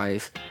 especially with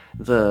ice.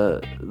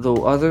 The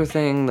other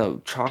thing, the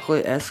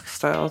chocolate-esque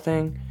style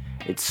thing,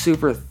 it's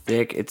super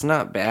thick. It's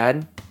not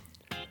bad.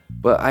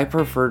 But I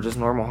prefer just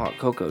normal hot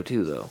cocoa,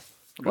 too, though.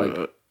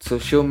 Like, so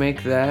she'll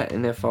make that,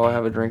 and if I'll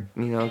have a drink,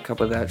 you know, a cup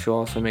of that, she'll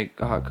also make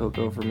hot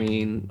cocoa for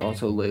me, and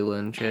also Layla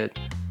and shit.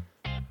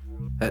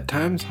 At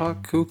times,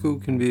 hot cocoa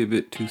can be a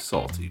bit too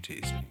salty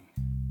tasting.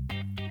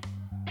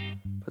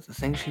 But the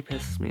thing she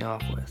pisses me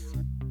off with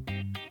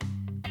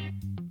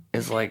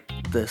is like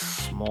this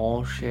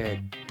small shit.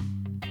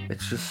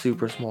 It's just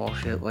super small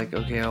shit. Like,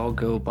 okay, I'll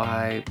go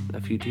buy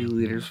a few 2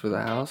 liters for the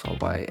house. I'll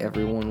buy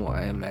everyone what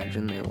I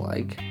imagine they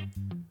like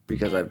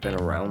because I've been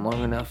around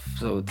long enough.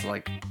 So it's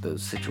like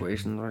those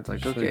situations where it's like,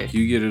 It's okay, like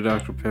you get a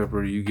Dr.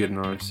 Pepper, you get an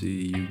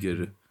RC, you get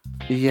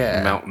a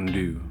yeah, Mountain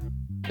Dew.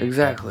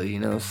 exactly. You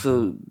know,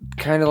 so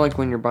kind of like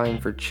when you're buying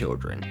for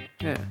children.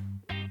 Yeah.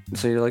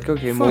 So you're like,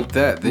 okay, Fuck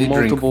that. They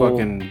drink multiple,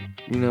 fucking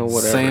you know,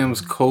 whatever.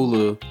 Sam's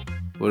Cola,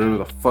 whatever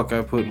the fuck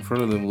I put in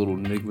front of them little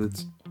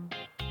nigglets.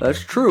 That's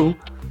true,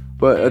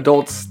 but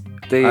adults,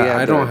 they I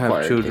have don't their have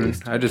acquired children.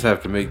 taste. I just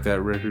have to make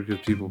that record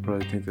because people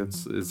probably think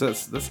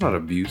that's not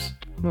abuse.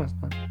 No, it's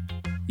not.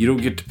 You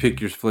don't get to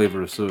pick your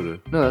flavor of soda.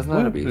 No, that's not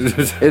What? abuse.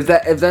 if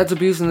that's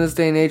abuse in this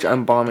day and age,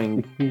 I'm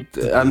bombing.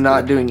 I'm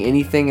not doing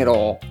anything at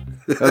all.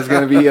 That's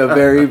gonna be a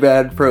very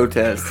bad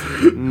protest.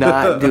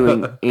 Not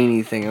doing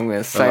anything. I'm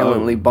gonna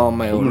silently bomb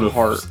my own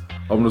heart.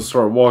 I'm gonna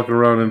start walking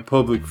around in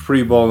public,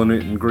 freeballing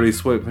it in gray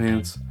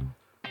sweatpants.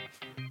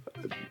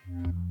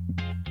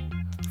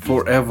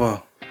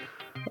 Forever.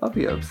 I'll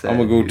be upset. I'm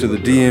gonna go to the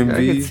dude. DMV.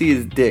 I can see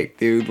his dick,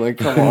 dude. Like,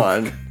 come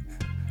on.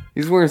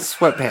 He's wearing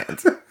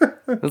sweatpants.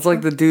 It's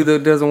like the dude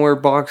that doesn't wear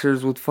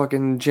boxers with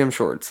fucking gym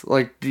shorts.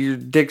 Like, your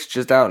dick's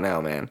just out now,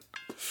 man.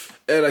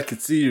 And I can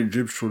see your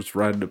gym shorts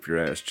riding up your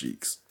ass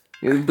cheeks.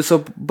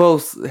 So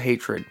both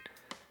hatred.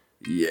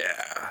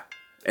 Yeah.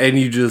 And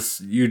you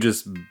just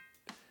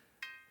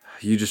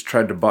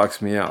tried to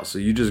box me out. So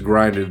you just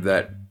grinded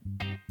that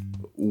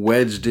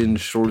wedged in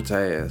shorts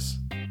ass.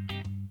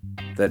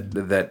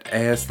 That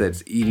ass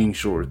that's eating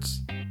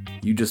shorts.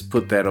 You just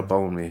put that up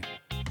on me.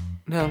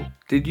 Now,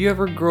 did you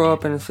ever grow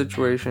up in a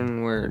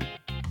situation where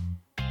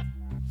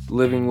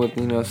living with,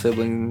 you know,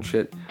 siblings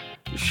and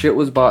shit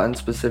was bought in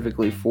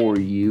specifically for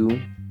you?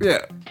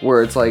 Yeah.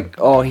 Where it's like,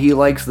 oh, he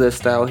likes this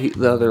style,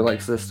 the other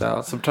likes this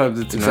style. Sometimes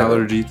it's an Exactly.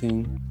 allergy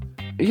thing.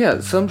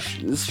 Yeah, some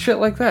shit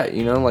like that,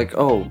 you know, like,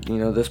 oh, you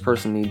know, this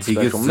person needs He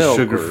gets special the milk.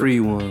 sugar-free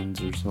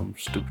ones or some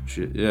stupid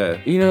shit.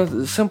 Yeah. You know,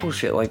 the simple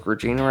shit like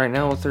Regina right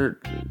now with her,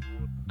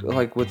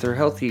 like with her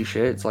healthy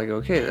shit. It's like,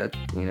 okay, that,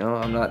 you know,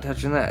 I'm not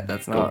touching that.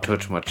 That's Don't not.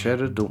 touch my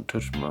cheddar. Don't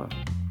touch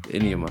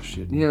any of my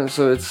shit. You know,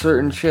 so it's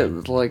certain shit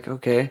that's like,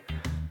 okay.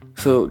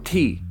 So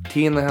tea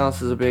in the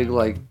house is a big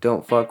like,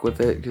 don't fuck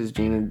with it because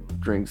Gina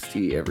drinks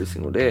tea every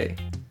single day,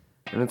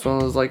 and it's one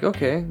of those like,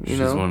 okay, you She's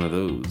know, one of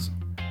those.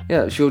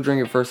 yeah, she'll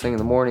drink it first thing in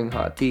the morning,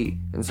 hot tea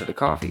instead of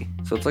coffee.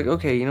 So it's like,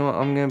 okay, you know what,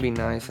 I'm gonna be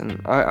nice,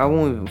 and I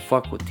won't even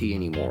fuck with tea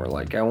anymore.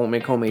 Like, I won't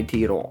make homemade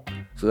tea at all.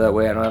 So that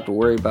way I don't have to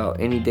worry about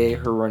any day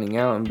her running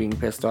out and being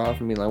pissed off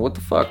and being like, what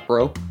the fuck,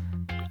 bro?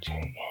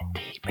 Tea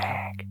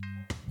bag.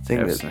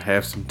 Thing that,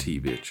 Have some tea,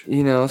 bitch.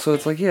 you know, so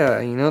it's like,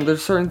 yeah, you know,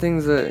 there's certain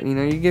things that, you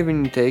know, you give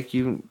and you take.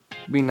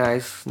 be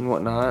nice and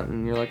whatnot,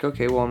 and you're like,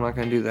 okay, well, I'm not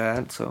gonna do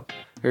that, so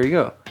here you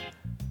go.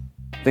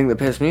 The thing that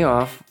pissed me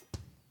off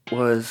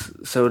was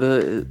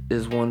soda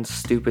is one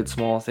stupid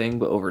small thing,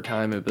 but over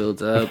time it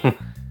builds up.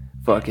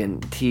 Fucking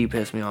tea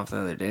pissed me off the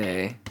other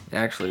day,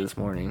 actually this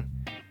morning.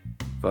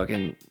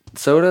 Fucking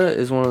soda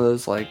is one of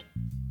those, like,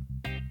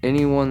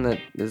 anyone that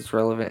is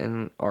relevant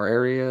in our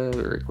area,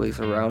 or at least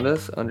around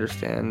us,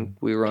 understand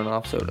we run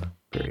off soda,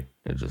 period.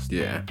 It just,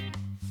 Yeah.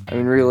 I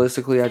mean,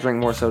 realistically, I drink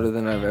more soda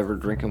than I've ever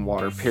drinking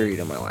water, period,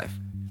 in my life.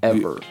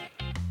 Ever.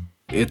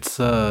 It's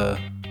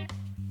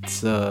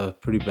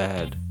pretty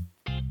bad.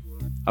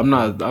 I'm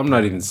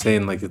not even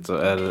saying like it's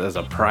as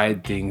a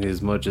pride thing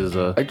as much as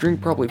I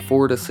drink probably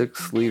 4 to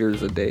 6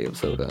 liters a day of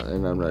soda,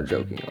 and I'm not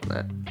joking on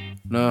that.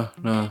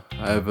 No.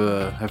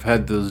 I've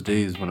had those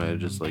days when I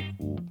just like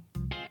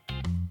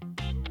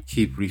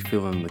keep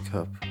refilling the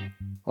cup.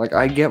 Like,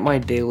 I get my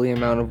daily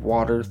amount of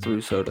water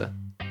through soda.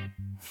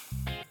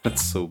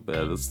 That's so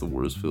bad. That's the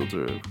worst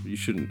filter ever. You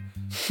shouldn't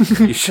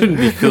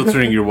be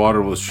filtering your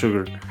water with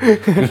sugar.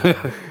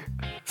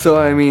 So,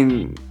 I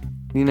mean,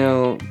 you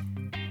know,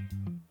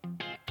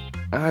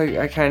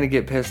 I kind of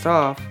get pissed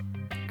off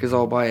because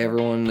I'll buy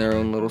everyone their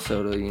own little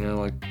soda, you know,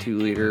 like 2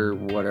 liter,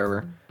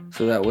 whatever.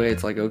 So that way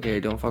it's like, okay,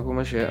 don't fuck with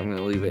my shit. I'm going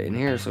to leave it in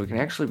here so it can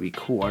actually be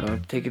cool. I don't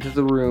have to take it to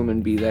the room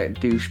and be that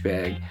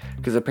douchebag.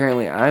 Because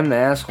apparently I'm the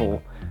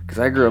asshole because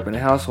I grew up in a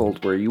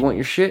household where you want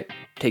your shit,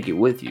 take it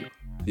with you.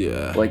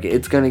 Yeah. Like,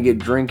 it's going to get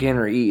drinking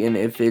or eaten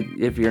if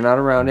you're not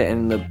around it.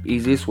 And the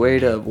easiest way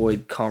to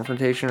avoid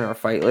confrontation or a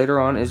fight later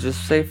on is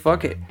just say,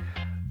 fuck it.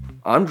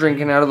 I'm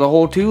drinking out of the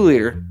whole 2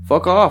 liter.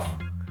 Fuck off.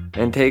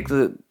 And take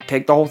the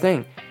whole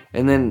thing.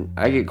 And then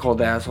I get called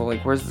the asshole,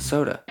 like, where's the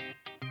soda?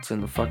 It's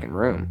in the fucking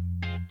room.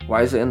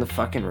 Why is it in the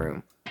fucking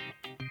room?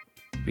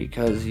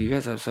 Because you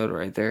guys have soda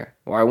right there.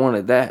 Well, I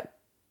wanted that.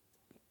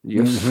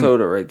 You have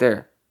soda right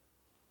there.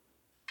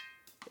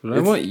 But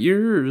I want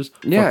yours.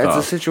 Yeah, Fuck it's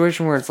off. a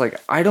situation where it's like,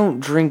 I don't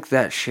drink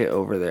that shit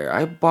over there.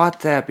 I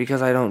bought that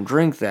because I don't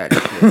drink that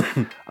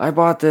shit. I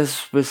bought this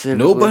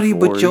specifically Nobody for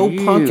but your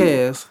you. punk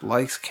ass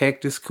likes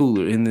Cactus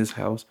Cooler in this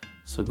house.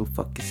 So go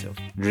fuck yourself.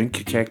 Drink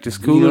your Cactus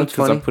You know Cooler what's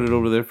because I funny? put it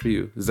over there for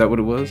you. Is that what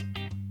it was?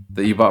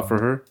 That you bought for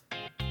her?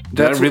 Did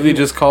That's I really what-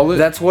 just call it?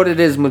 That's what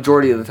it is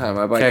majority of the time.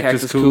 I buy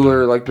Cactus Cactus Cooler.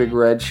 Cooler, like Big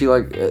Red. She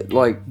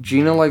like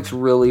Gina likes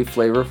really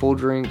flavorful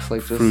drinks,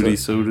 like just Fruity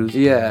sodas.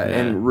 Yeah,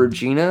 and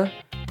Regina,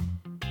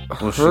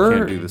 Well, she her-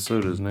 can't do the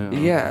sodas now.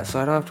 yeah, so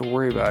I don't have to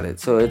worry about it.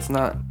 So it's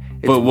not.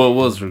 It's But what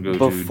was her go-to?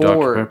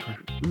 before- Dr.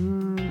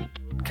 Pepper?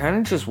 kind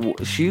of just.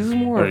 She's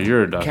more Or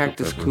you're a Dr.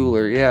 Cactus Pepper.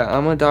 Cooler. Yeah,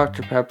 I'm a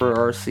Dr. Pepper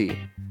RC.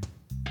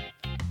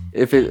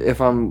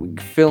 If I'm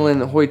feeling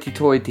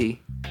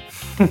hoity-toity,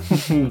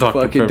 fucking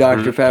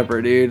Dr.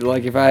 Pepper, dude.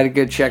 Like, if I had a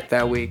good check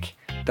that week,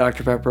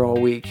 Dr. Pepper all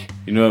week.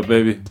 You know what,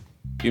 baby?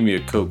 Give me a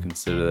Coke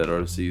instead of that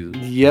RC.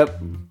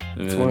 Yep,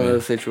 it's one of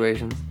those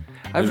situations.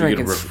 I've Maybe drank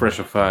get a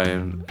Refreshify,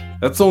 and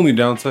that's the only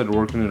downside to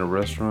working in a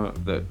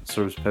restaurant that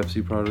serves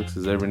Pepsi products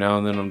is every now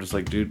and then I'm just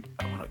like, dude,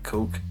 I want a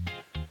Coke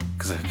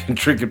because I've been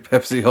drinking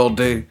Pepsi all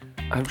day.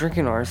 I'm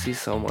drinking RC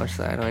so much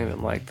that I don't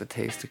even like the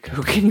taste of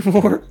Coke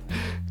anymore.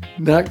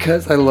 Not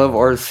because I love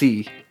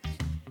RC.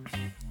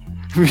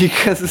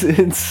 Because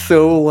it's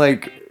so,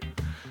 like,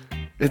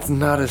 it's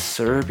not as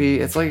syrupy.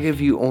 It's like if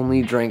you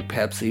only drank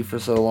Pepsi for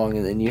so long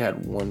and then you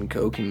had one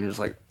Coke and you're just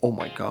like, oh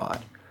my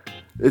god.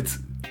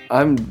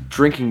 I'm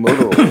drinking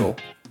motor oil.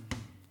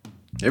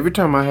 Every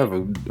time I have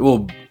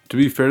to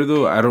be fair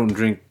though, I don't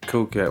drink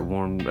Coke at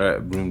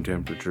room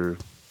temperature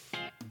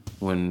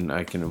when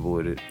I can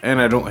avoid it. And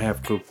I don't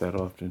have Coke that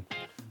often.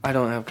 I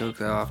don't have Coke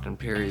that often,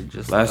 period.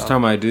 Just Last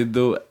time I did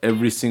though,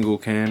 every single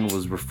can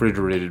was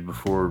refrigerated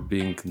before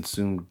being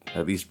consumed,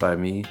 at least by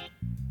me.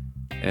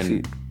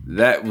 And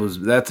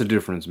that's a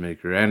difference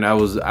maker. And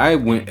I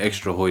went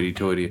extra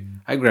hoity-toity.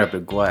 I grabbed a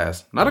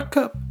glass, not a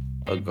cup,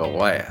 a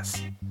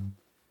glass.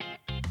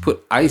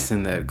 Put ice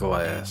in that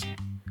glass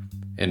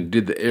and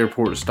did the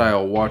airport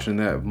style, watching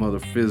that mother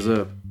fizz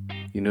up.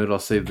 You know what? I'll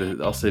save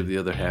the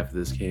other half of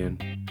this can.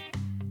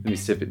 Let me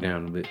sip it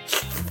down a bit.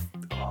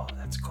 Oh,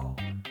 that's cold.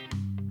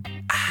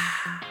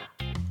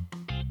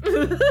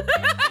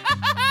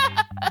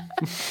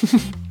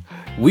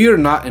 We are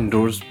not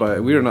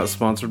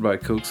sponsored by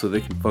Coke, so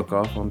they can fuck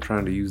off on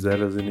trying to use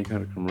that as any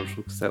kind of commercial,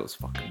 because that was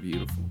fucking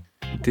beautiful.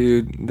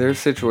 Dude, there's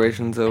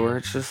situations though where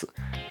it's just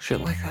shit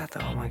like that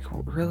though. I'm like,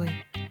 really?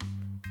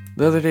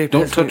 The other day,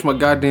 Don't touch my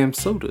goddamn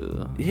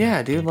soda.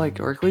 Yeah, dude,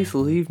 like, or at least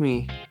leave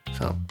me.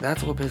 So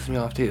that's what pisses me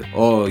off too.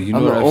 Oh, you know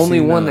I'm what the I've only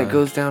seen, one that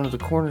goes down to the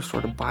corner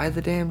store to buy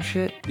the damn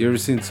shit. You ever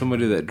seen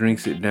somebody that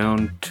drinks it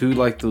down to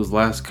like those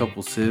last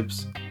couple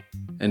sips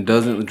and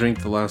doesn't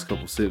drink the last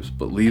couple sips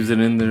but leaves it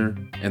in there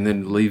and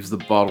then leaves the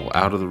bottle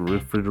out of the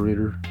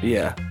refrigerator?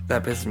 Yeah,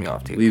 that pisses me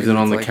off too. Leaves it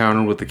on the like,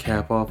 counter with the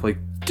cap off, like,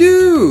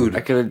 dude! I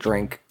could have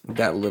drank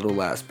that little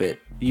last bit.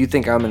 You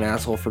think I'm an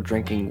asshole for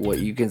drinking what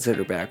you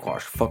consider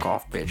backwash? Fuck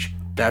off, bitch.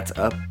 That's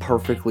a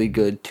perfectly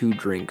good 2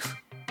 drinks.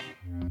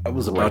 I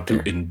was about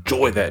to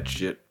enjoy that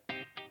shit.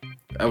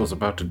 I was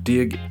about to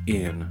dig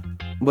in.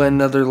 But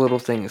another little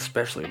thing,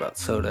 especially about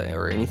soda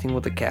or anything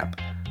with a cap.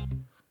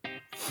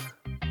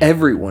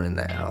 Everyone in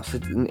that house,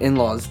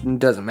 in-laws,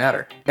 doesn't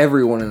matter.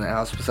 Everyone in the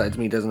house besides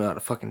me doesn't know how to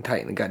fucking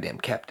tighten the goddamn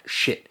cap to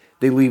shit.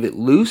 They leave it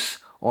loose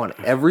on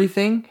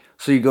everything.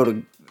 So you go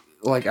to,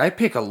 like, I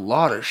pick a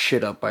lot of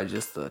shit up by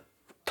just the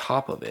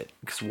top of it.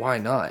 Because why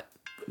not?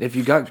 If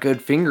you got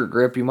good finger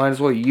grip, you might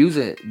as well use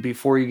it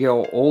before you get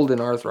all old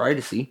and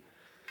arthritis-y.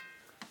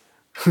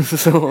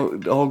 So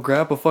I'll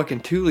grab a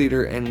fucking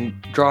 2-liter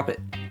and drop it.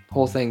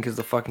 Whole thing, because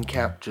the fucking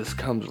cap just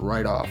comes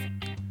right off.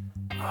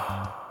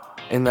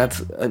 And that's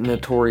a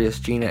notorious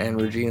Gina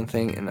and Regina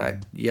thing, and I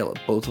yell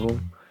at both of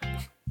them.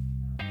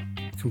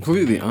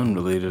 Completely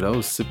unrelated. I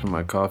was sipping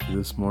my coffee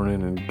this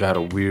morning and got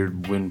a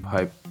weird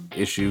windpipe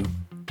issue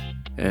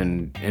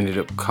and ended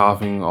up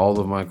coughing all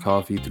of my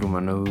coffee through my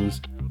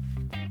nose.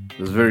 It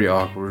was very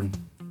awkward.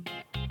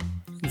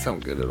 Didn't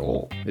sound good at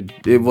all.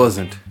 It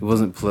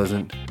wasn't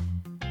pleasant.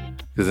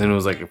 Because then it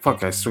was like,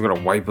 fuck, I still gotta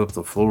wipe up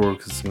the floor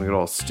because it's gonna get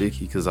all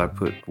sticky because I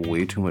put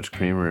way too much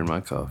creamer in my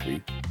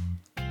coffee.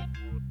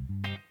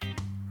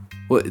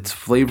 Well, it's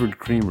flavored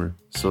creamer,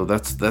 so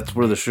that's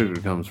where the sugar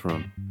comes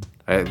from.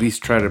 I at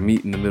least try to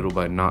meet in the middle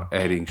by not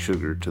adding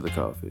sugar to the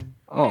coffee.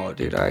 Oh,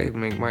 dude, I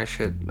make my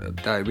shit a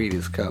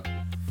diabetes cup.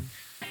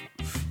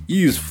 You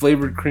use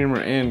flavored creamer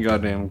and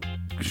goddamn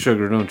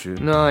sugar, don't you?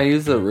 No, I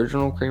use the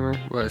original creamer,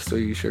 but I still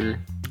use sugar.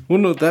 Well,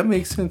 no, that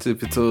makes sense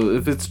if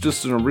it's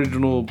just an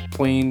original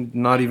plain,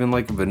 not even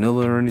like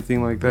vanilla or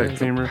anything like that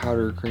creamer.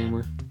 Powder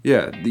creamer.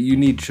 Yeah, you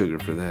need sugar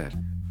for that.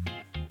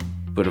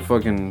 But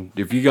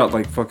if you got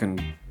like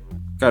fucking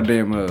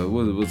goddamn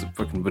what was it,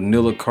 fucking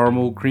vanilla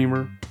caramel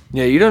creamer?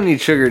 Yeah, you don't need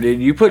sugar,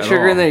 dude. You put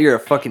sugar in there, you're a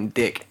fucking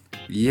dick.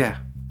 Yeah.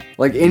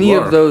 Like any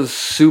of those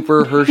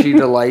super Hershey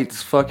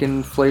Delights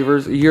fucking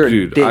flavors, you're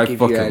a dick. I if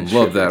fucking you add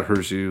love sugar. that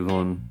Hershey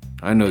one.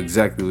 I know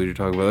exactly what you're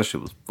talking about. That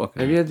shit was fucking.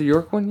 Have you had the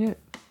York one yet?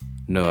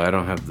 No, I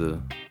don't have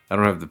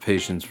the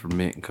patience for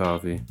mint and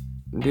coffee.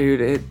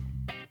 Dude, it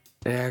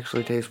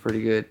actually tastes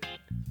pretty good.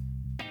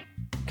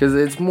 Because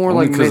it's more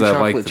Only like mint because I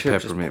chocolate like the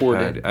chip peppermint just poured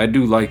patty. in. I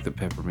do like the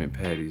peppermint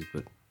patties,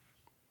 but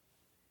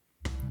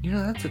You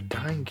know, that's a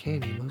dying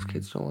candy. Most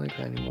kids don't like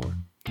that anymore.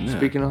 yeah.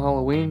 Speaking of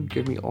Halloween,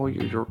 give me all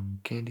your York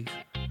candies.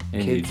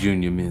 And your kids.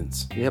 Junior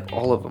Mints. Yep,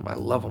 all of them. I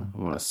love them.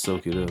 I want to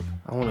soak it up.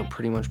 I want to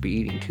pretty much be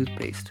eating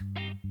toothpaste.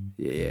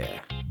 Yeah.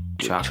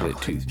 Chocolate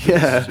toothpaste.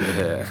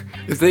 Yeah.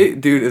 If they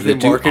The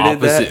two marketed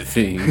opposite that,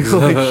 things.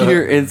 like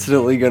you're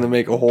instantly gonna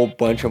make a whole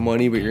bunch of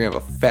money, but you're gonna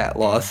have a fat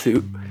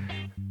lawsuit.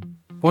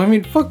 Well, I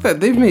mean, fuck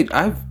that.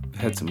 I've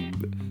had some.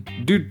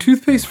 Dude,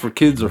 toothpaste for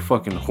kids are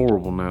fucking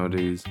horrible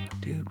nowadays.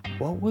 Dude,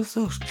 what was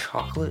those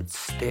chocolate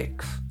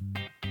sticks?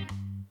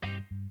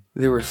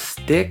 There were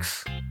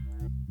sticks,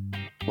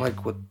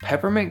 like with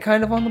peppermint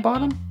kind of on the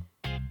bottom.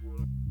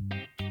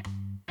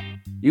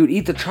 You would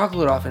eat the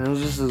chocolate off, and it was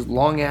just this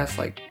long ass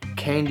like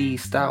candy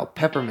style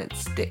peppermint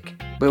stick.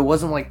 But it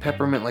wasn't like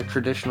peppermint, like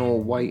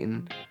traditional white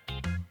and.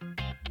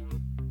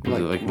 Was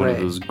it like one of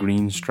those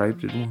green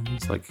striped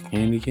ones, like a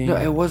candy cane? No,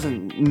 it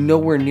wasn't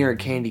nowhere near a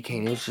candy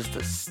cane. It was just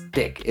a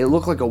stick. It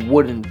looked like a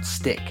wooden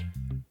stick,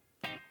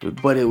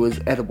 but it was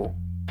edible.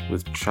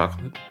 With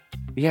chocolate?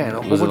 Yeah, and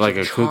a whole Was it bunch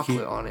like of a cookie?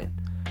 chocolate on it.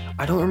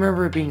 I don't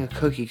remember it being a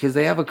cookie because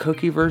they have a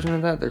cookie version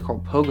of that. They're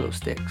called pogo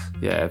sticks,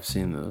 Yeah, I've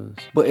seen those.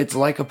 but it's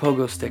like a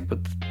pogo stick. But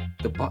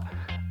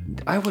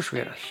I wish we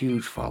had a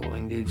huge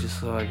following, dude, just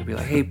so I could be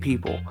like, "Hey,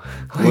 people,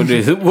 What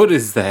is it? What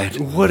is that?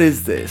 what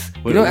is this?"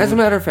 What You know, is as a it?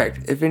 matter of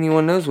fact, if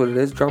anyone knows what it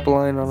is, drop a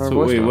line on our So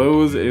voice. wait, line. what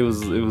was it? It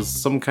was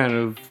some kind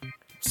of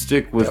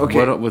stick with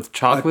Okay. with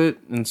chocolate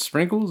and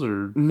sprinkles,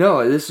 or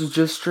No, this was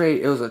just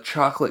straight. It was a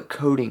chocolate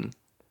coating,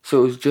 so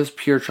it was just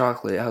pure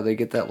chocolate. How they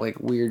get that like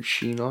weird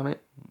sheen on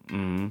it.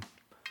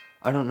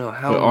 I don't know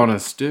how. but on a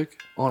stick?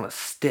 On a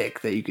stick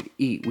that you could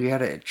eat. We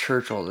had it at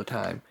church all the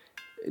time.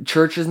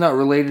 Church is not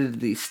related to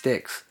these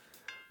sticks,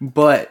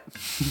 but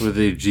Were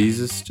they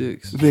Jesus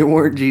sticks? they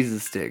weren't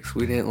Jesus sticks.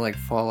 We didn't like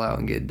fall out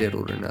and get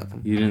diddled or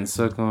nothing. You didn't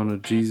suck on a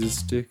Jesus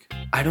stick?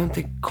 I don't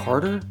think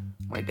Carter,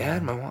 my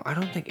dad, my mom, I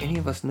don't think any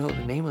of us know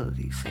the name of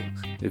these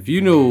things. If you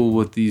know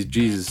what these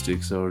Jesus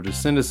sticks are,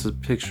 just send us a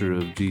picture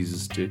of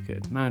Jesus stick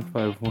at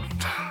 951.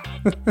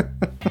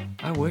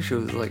 I wish it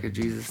was like a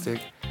Jesus stick.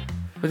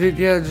 But dude,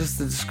 yeah, just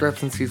the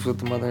discrepancies with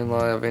the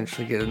mother-in-law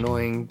eventually get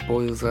annoying,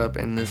 boils up,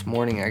 and this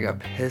morning I got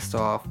pissed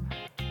off.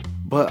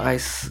 But I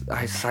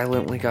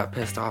silently got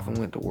pissed off and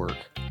went to work.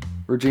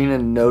 Regina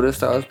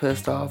noticed I was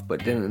pissed off,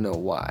 but didn't know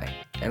why.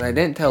 And I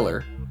didn't tell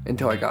her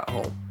until I got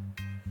home.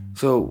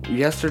 So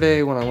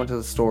yesterday when I went to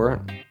the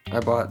store, I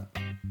bought,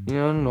 a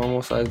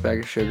normal size bag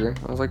of sugar.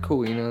 I was like,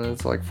 cool,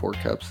 that's like 4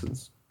 cups.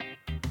 It's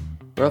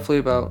roughly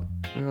about,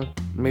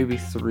 maybe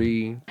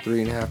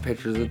 3.5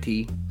 pitchers of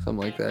tea, something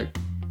like that.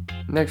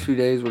 Next few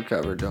days we're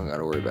covered, don't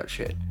gotta worry about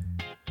shit.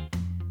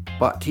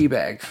 Bought tea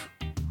bags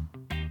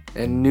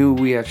and knew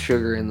we had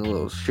sugar in the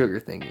little sugar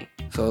thingy.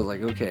 So I was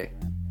like, okay,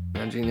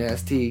 now Gina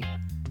has tea.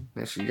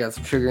 Now she got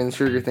some sugar in the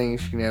sugar thingy,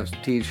 she can have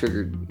some tea,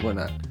 sugar,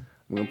 whatnot.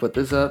 I'm gonna put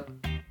this up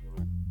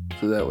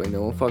so that way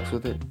no one fucks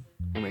with it.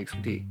 We'll make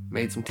some tea.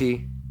 Made some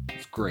tea.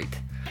 It's great.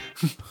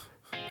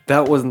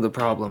 that wasn't the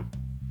problem.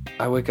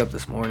 I wake up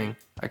this morning,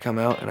 I come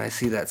out, and I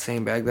see that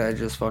same bag that I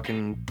just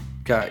fucking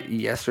got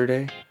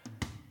yesterday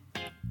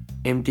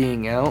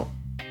emptying out,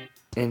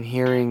 and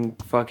hearing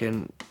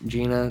fucking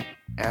Gina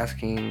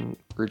asking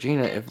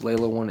Regina if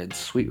Layla wanted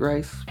sweet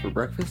rice for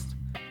breakfast.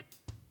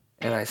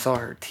 And I saw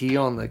her tea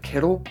on the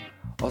kettle.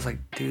 I was like,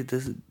 dude,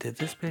 did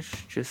this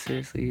bitch just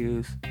seriously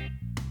use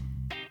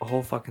a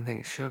whole fucking thing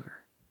of sugar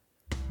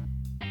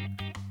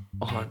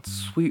on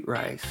sweet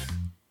rice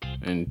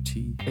And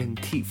tea. and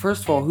tea?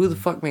 First of all, who the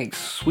fuck makes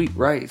sweet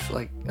rice?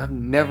 Like, I've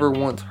never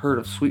once heard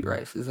of sweet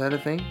rice. Is that a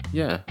thing?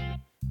 Yeah.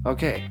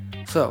 Okay,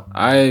 so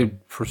I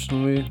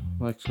personally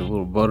like a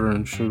little butter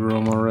and sugar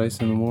on my rice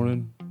in the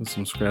morning with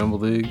some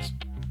scrambled eggs.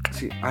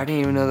 see, I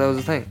didn't even know that was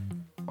a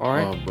thing. All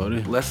right, Oh,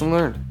 buddy. lesson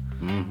learned.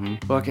 Mm-hmm.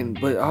 Fucking,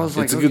 but I was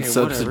like, It's a okay, good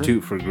whatever.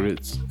 substitute for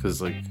grits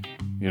because, like,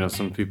 you know,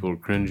 some people are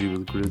cringy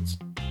with grits.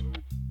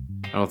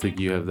 I don't think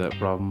you have that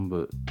problem,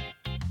 but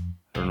I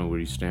don't know where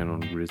you stand on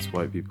grits.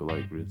 White people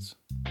like grits.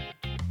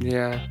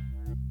 Yeah.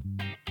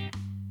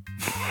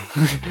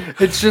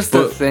 It's just a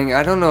But- thing.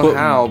 I don't know but-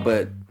 how,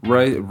 but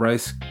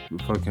Rice,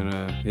 fucking,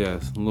 yeah,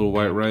 some little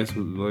white rice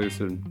with, like I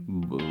said,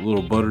 a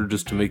little butter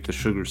just to make the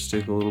sugar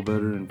stick a little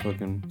better and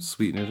fucking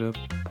sweeten it up.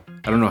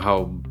 I don't know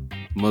how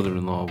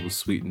mother-in-law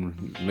was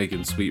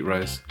making sweet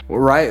rice.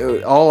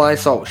 right, all I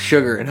saw was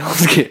sugar, and I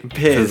was getting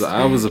Because pissed.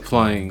 I was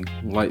applying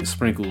light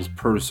sprinkles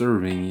per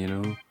serving, you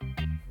know.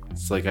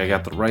 It's like I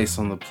got the rice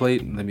on the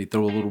plate and let me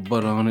throw a little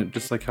butter on it,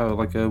 just like how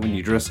when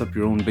you dress up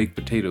your own baked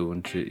potato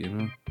and shit, you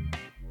know.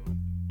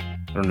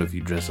 I don't know if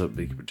you dress up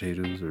baked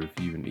potatoes or if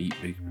you even eat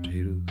baked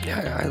potatoes.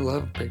 Yeah, I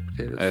love baked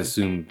potatoes. I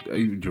assume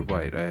you're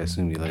white. I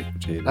assume you like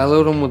potatoes. I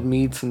load them with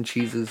meats and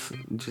cheeses.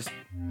 Just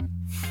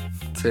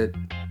that's it.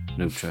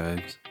 No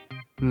chives.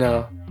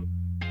 No.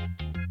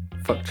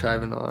 Fuck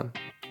chiving on.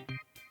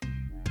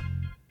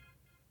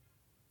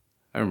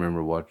 I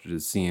remember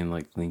seeing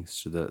like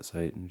links to that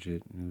site and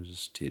shit, and it was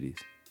just titties.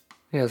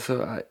 Yeah,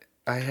 so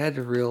I had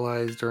to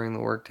realize during the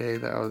workday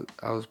that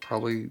I was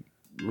probably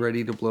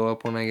ready to blow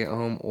up when I get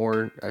home,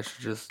 or I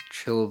should just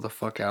chill the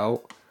fuck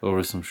out.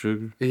 Over some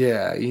sugar.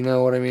 Yeah, you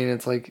know what I mean?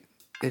 It's like,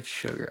 it's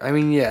sugar. I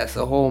mean, yes,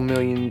 a whole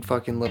million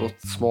fucking little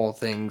small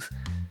things.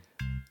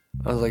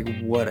 I was like,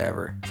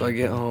 whatever. So I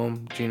get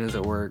home, Gina's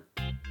at work.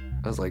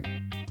 I was like,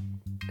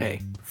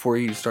 hey, before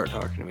you start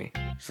talking to me.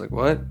 She's like,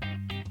 what?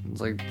 I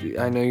was like,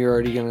 I know you're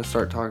already gonna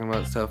start talking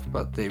about stuff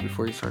about the day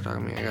before you start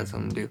talking to me. I got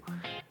something to do.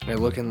 And I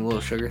look in the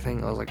little sugar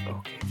thing. I was like,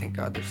 okay, thank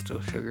God there's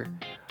still sugar.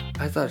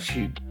 I thought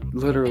she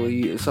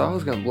literally, so I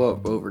was gonna blow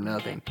up over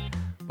nothing.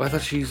 But I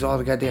thought she used all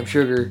the goddamn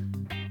sugar.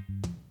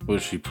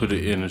 Was she put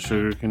it in a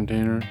sugar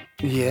container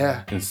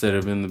Yeah. instead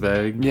of in the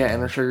bag? Yeah,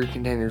 and our sugar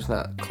container's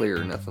not clear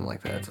or nothing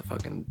like that. It's a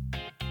fucking,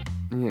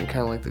 you know, kind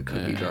of like the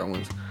cookie jar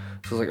ones.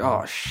 So I was like,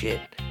 oh shit.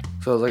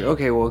 So I was like,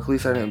 okay, well at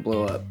least I didn't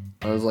blow up.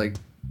 I was like,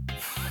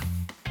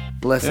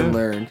 lesson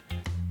learned.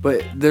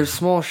 But there's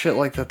small shit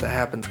like that that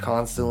happens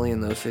constantly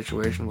in those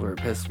situations where it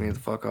pisses me the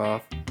fuck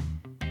off.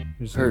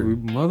 Just Her- like,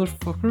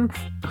 motherfucker.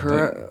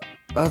 Her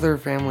other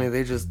family,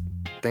 they just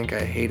think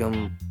I hate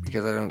them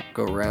because I don't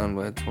go around,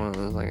 but it's one of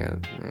those, like,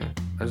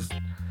 I just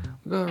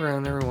go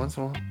around every once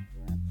in a while.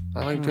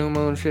 I like doing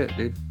my own shit,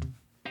 dude.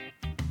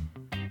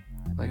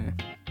 Like,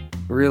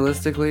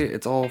 realistically,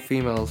 it's all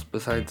females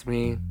besides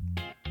me,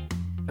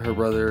 her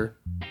brother,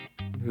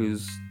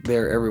 who's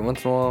there every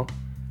once in a while,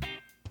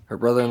 her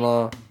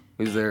brother-in-law,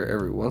 who's there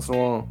every once in a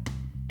while,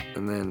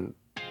 and then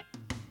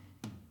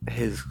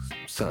his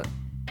son.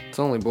 It's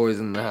only boys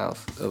in the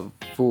house,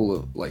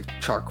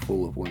 chock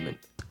full of women.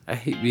 I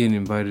hate being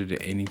invited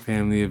to any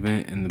family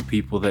event and the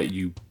people that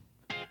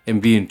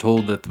and being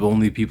told that the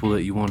only people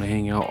that you want to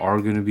hang out are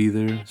going to be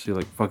there. So you're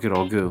like, fuck it,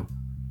 I'll go.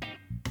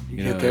 You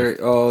Get know,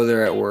 there,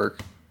 they're at work.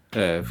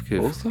 Yeah,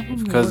 Both of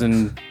if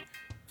them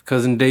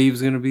cousin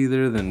Dave's gonna be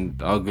there, then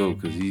I'll go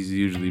because he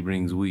usually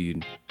brings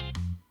weed.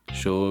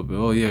 Show up.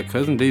 Oh yeah,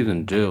 cousin Dave's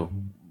in jail.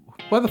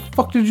 Why the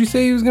fuck did you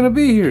say he was gonna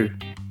be here?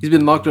 He's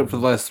been locked up for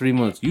the last 3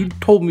 months. You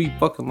told me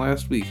fucking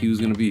last week he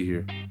was gonna be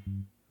here.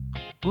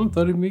 Oh, I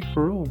thought he'd make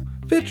parole,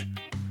 bitch.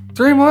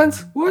 3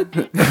 months? What?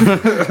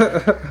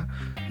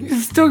 You're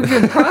still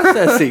getting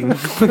processing.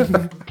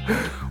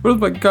 Where's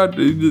my god?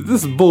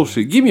 This is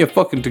bullshit. Give me a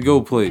fucking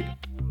to-go plate.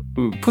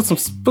 Put some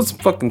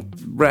fucking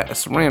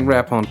saran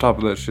wrap on top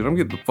of that shit. I'm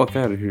getting the fuck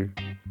out of here.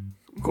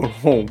 I'm going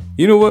home.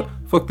 You know what?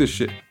 Fuck this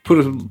shit. Put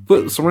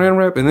saran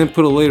wrap and then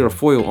put a layer of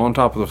foil on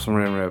top of the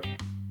saran wrap.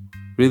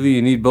 Really?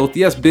 You need both?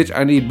 Yes, bitch.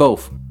 I need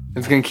both.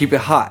 It's gonna keep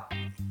it hot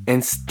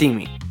and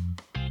steamy.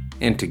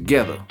 And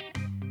together.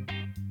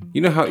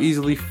 You know how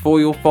easily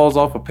foil falls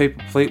off a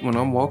paper plate when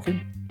I'm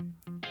walking?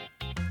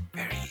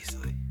 Very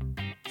easily.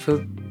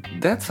 So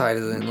that side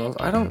of the in-laws,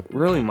 I don't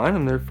really mind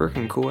them. They're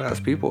freaking cool ass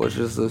people. It's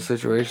just those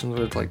situations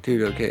where it's like,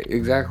 dude, okay,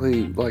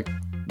 exactly like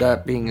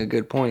that being a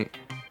good point.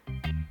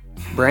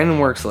 Brandon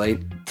works late,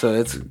 so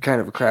it's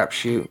kind of a crap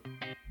shoot.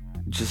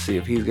 Just see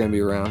if he's gonna be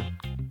around.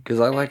 Cause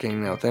I like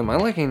hanging out with them. I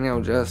like hanging out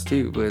with Jess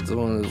too, but it's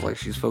one of those like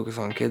she's focused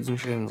on kids and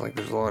shit. And it's like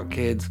there's a lot of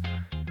kids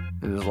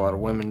and there's a lot of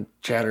women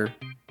chatter.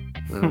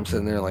 And I'm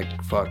sitting there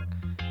like, fuck.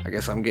 I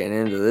guess I'm getting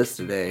into this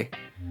today.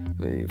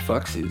 I mean,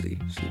 fuck Susie.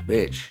 She's a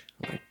bitch.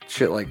 Like,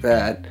 shit like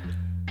that.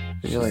 And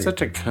She's you're like,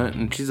 such a cunt,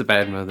 and she's a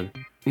bad mother.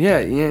 yeah.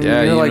 Yeah,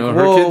 You're you like, know,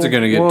 whoa, her kids are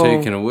gonna get whoa.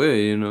 taken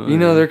away. You know. You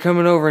know, they're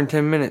coming over in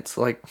 10 minutes.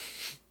 Like,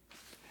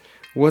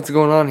 what's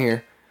going on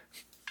here?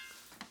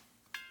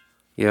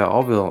 Yeah,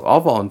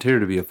 I'll volunteer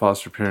to be a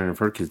foster parent if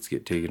her kids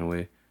get taken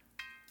away.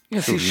 Yeah,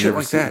 see, She'll shit never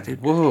like see- that,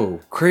 dude. Whoa.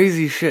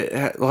 Crazy shit.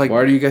 Like, Why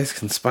are you guys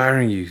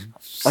conspiring, you I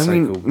psycho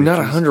mean, not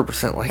bitches?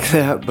 100% like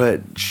that,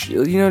 but,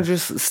 you know,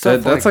 just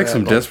stuff That's like that.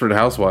 some Desperate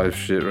Housewives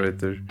shit right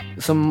there.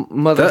 Some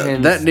mother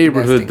hens That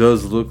neighborhood nesting.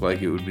 does look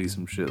like it would be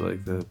some shit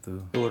like that,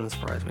 though. It wouldn't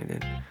surprise me,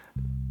 dude.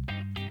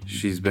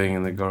 She's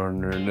banging the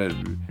gardener and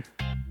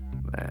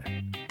that.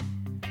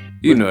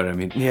 You know what I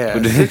mean? Yeah,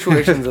 But-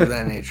 situations of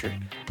that nature.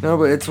 No,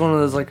 but it's one of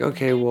those like,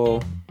 okay,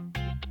 well,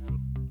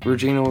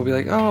 Regina will be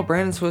like, oh,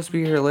 Brandon's supposed to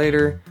be here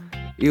later.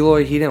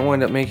 Eloy, he didn't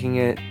wind up making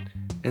it.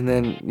 And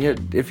then, yeah,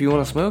 if you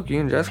want to smoke, you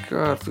and Jessica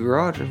go out to the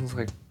garage. And it's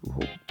like,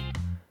 well,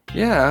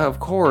 yeah, of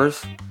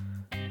course.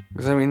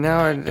 Because, I mean, now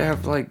I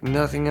have, like,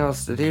 nothing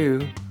else to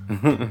do.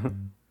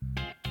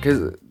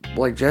 Because,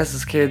 like,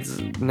 Jess's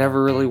kids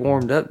never really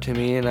warmed up to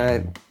me. And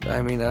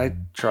I mean, I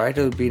try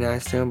to be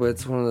nice to him, but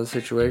it's one of those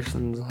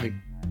situations, like,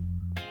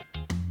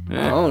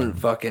 I don't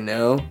fucking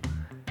know.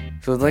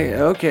 So it's like,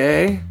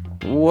 okay,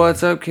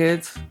 what's up,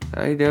 kids?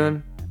 How you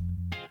doing?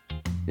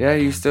 Yeah,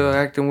 you still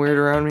acting weird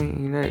around me?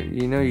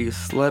 You know you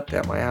slept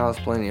at my house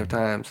plenty of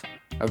times.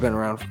 I've been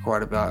around for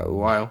quite a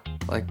while.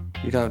 Like,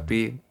 you don't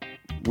be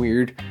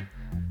weird.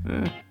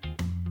 Yeah.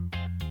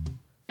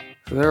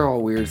 So they're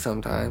all weird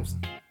sometimes.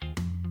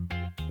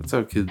 That's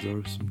how kids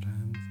are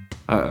sometimes.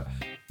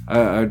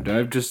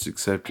 I've just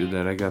accepted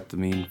that I got the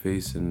mean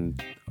face, and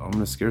I'm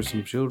gonna scare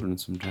some children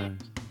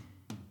sometimes.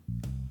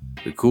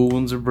 The cool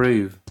ones are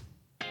brave.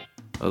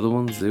 Other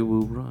ones, they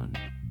will run.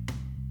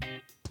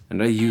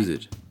 And I use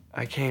it.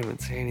 I can't even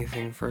say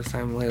anything. First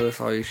time Layla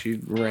saw you, she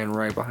ran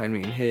right behind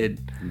me and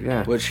hid.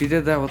 Yeah. But she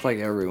did that with, like,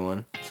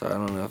 everyone. So I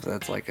don't know if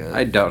that's, like, a...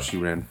 I doubt she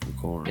ran from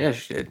corn. Yeah,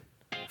 she did.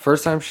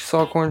 First time she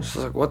saw corn, she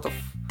was like, what the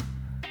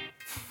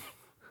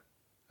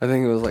I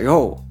think it was like,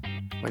 oh,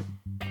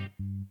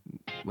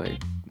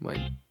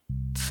 my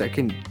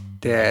second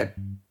dad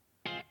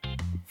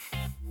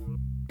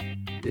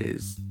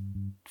is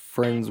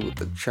friends with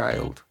the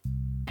child.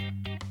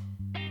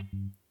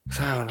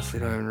 So I honestly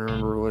don't even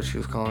remember what she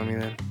was calling me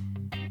then.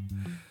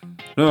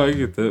 No, I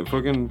get that.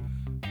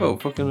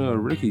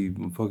 Ricky,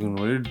 fucking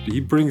weird. He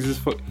brings his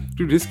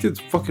dude. This kid's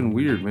fucking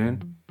weird,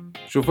 man.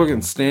 She'll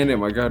fucking stand at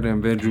my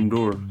goddamn bedroom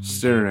door,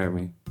 staring at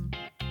me,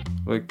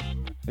 like,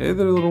 "Hey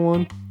there, little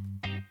one."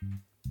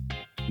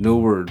 No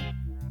word.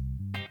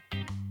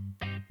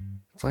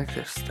 It's like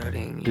they're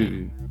studying you.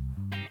 Dude,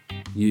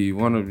 you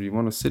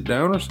wanna sit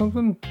down or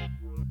something?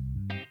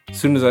 As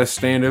soon as I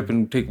stand up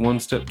and take one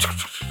step,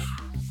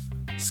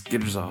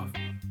 skitters off.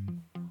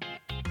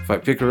 If I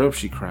pick her up,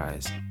 she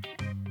cries.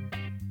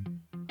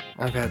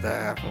 I've had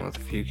that happen with a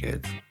few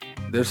kids.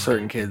 There's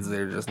certain kids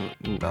they're just, I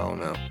don't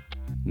know.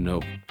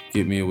 Nope.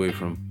 Get me away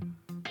from.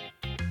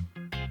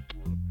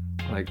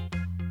 Like,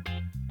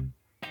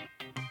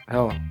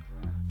 hell.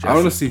 I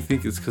honestly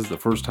think it's because the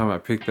first time I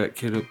picked that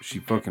kid up, she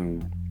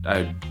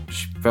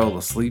fell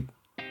asleep.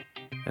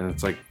 And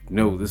it's like,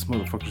 no, this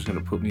motherfucker's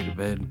gonna put me to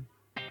bed.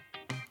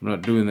 I'm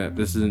not doing that.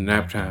 This isn't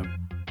nap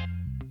time.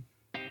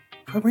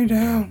 Put me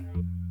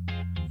down,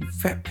 you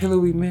fat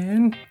pillowy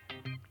man.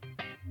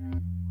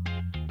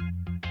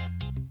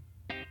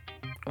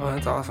 Oh,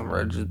 that's awesome.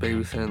 Red just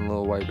babysitting a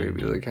little white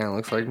baby that kind of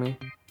looks like me.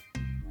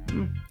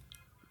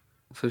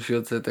 So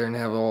she'll sit there and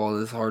have all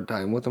this hard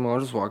time with him. I'll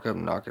just walk up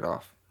and knock it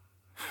off.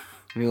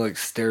 And he, like,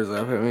 stares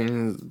up at me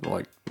and his,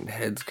 like,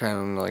 head's kind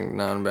of, like,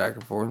 nodding back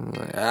and forth. And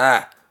like,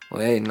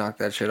 well, hey, knock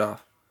that shit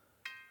off.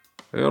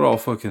 I got all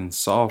fucking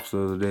soft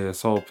the other day. I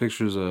saw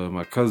pictures of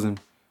my cousin,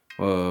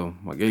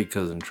 my gay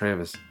cousin,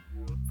 Travis.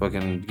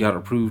 Fucking got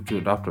approved to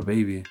adopt a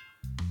baby.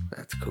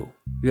 That's cool.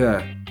 Yeah.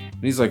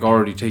 And he's like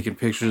already taking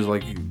pictures,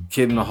 like a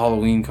kid in a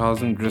Halloween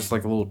costume, dressed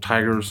like a little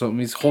tiger or something.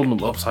 He's holding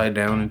them upside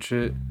down and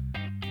shit.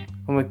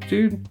 I'm like,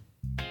 dude,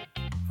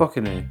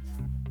 fucking A.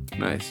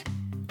 Nice.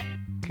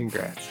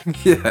 Congrats.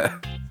 Yeah.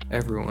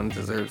 Everyone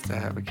deserves to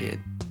have a kid.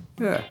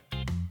 Yeah.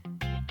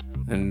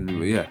 And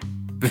yeah.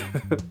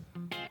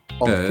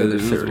 All Yeah, together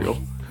it is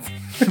cereal.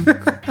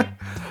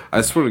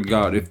 I swear to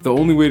God, if the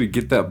only way to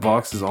get that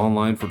box is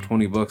online for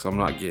 $20, I'm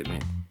not getting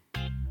it.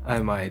 I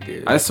might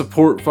do. I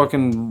support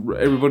fucking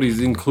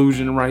everybody's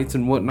inclusion rights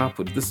and whatnot,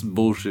 but this is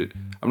bullshit.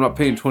 I'm not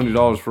paying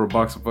 $20 for a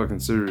box of fucking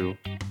cereal.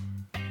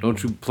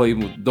 Don't play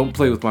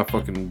with my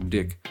fucking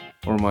dick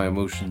or my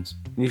emotions.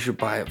 You should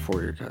buy it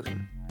for your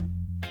cousin.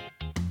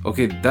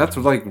 Okay, that's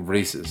like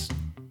racist.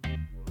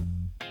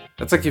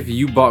 That's like if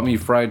you bought me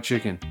fried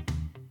chicken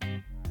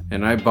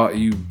and I bought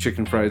you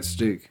chicken fried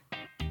steak.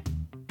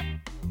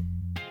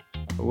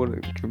 I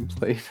wouldn't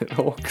complain at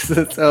all because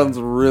that sounds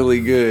really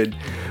good,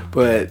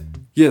 but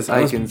Yes,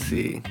 I can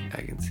see.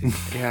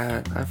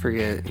 Yeah, I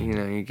forget. You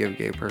know, you give a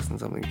gay person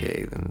something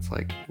gay, then it's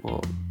like,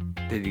 well,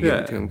 Did you give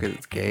it to him because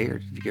it's gay, or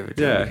did you give it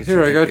to him Yeah, because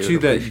here, I think got they you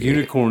would that appreciate it?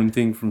 unicorn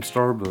thing from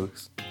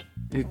Starbucks.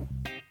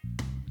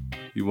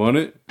 You want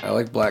it? I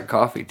like black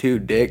coffee too,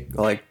 dick.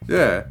 Like,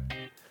 Yeah.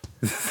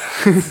 you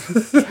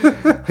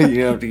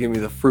don't have to give me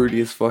the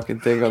fruitiest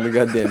fucking thing on the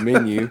goddamn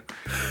menu.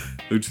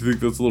 Don't you think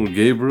that's a little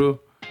gay, bro?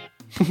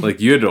 Like,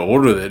 you had to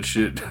order that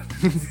shit.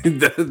 that,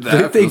 They I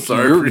feel think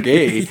sorry you're for you.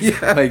 gay.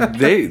 Yeah. Like,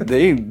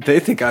 they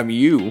think I'm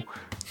you.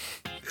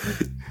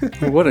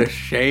 What a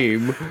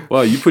shame.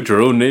 Wow, you put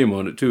your own name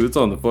on it, too. It's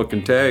on the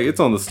fucking tag. It's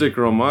on the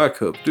sticker on my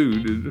cup,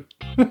 too, dude.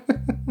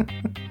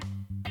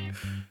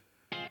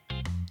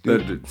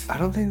 Dude, I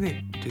don't think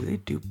they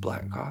do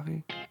black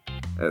coffee?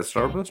 At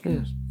Starbucks?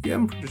 Yes. Yeah,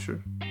 I'm pretty sure.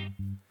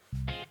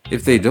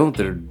 If they don't,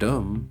 they're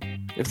dumb.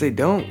 If they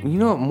don't, you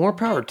know what? More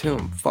power to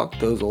them. Fuck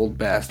those old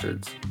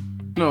bastards.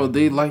 No,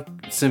 they like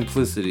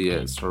simplicity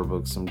at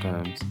Starbucks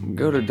sometimes.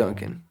 Go to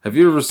Dunkin'. Have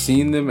you ever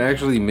seen them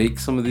actually make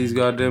some of these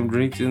goddamn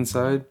drinks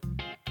inside?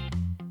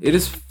 It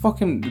is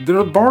fucking...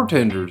 They're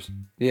bartenders.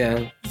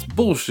 Yeah, It's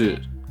bullshit.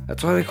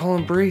 that's why they call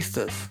them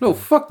baristas. No,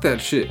 fuck that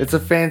shit. It's a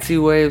fancy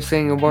way of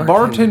saying a bartender.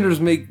 Bartenders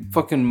make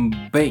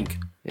fucking bank.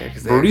 Yeah,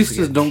 because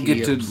Baristas don't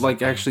get to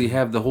like actually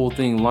have the whole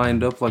thing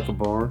lined up like a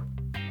bar,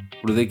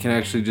 where they can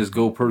actually just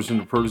go person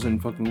to person.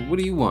 Fucking, what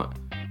do you want?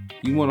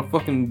 You want a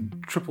fucking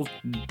triple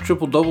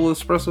double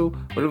espresso?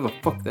 Whatever the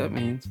fuck that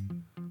means.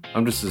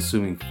 I'm just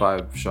assuming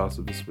 5 shots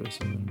of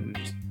espresso.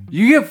 Just...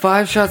 You get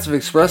 5 shots of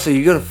espresso,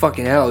 you go to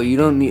fucking hell. You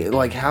don't need,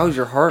 like, how's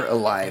your heart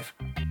alive?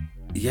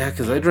 Yeah,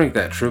 because I drank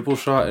that triple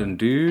shot, and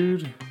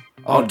dude,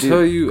 I'll dude.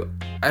 tell you,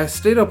 I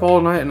stayed up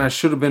all night and I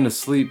should have been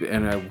asleep,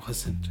 and I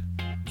wasn't.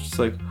 Just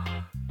like,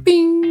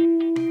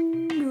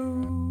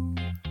 bingo.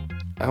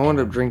 I wound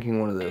up drinking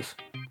one of those.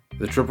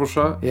 The triple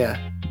shot?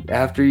 Yeah.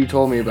 After you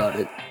told me about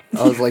it,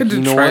 I was like, Had to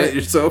you know try what? it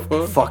yourself,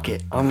 huh? Fuck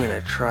it. I'm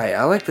gonna try it.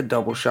 I like the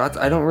double shots.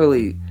 I don't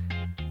really,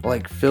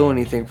 like, feel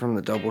anything from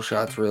the double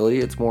shots, really.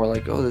 It's more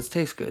like, oh, this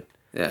tastes good.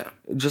 Yeah.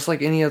 Just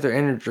like any other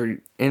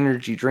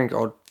energy drink,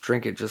 I'll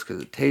drink it just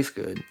because it tastes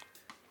good.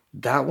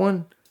 That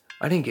one,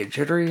 I didn't get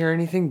jittery or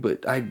anything,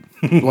 but I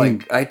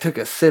I took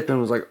a sip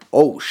and was like,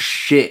 oh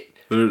shit.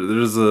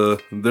 There's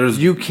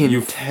You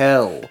can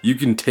tell. you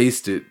can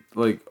taste it.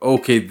 Like,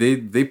 okay,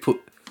 they put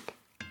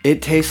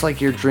It tastes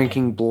like you're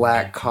drinking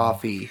black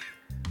coffee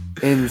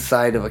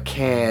inside of a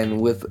can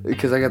with,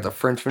 because I got the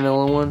French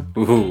vanilla one.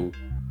 ooh,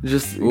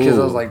 Just because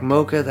I was Ooh. like,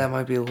 mocha, that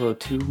might be a little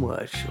too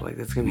much. Like,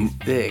 that's gonna be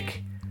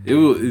thick.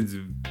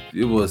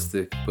 it was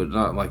thick, but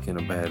not like in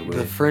a bad way.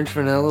 The French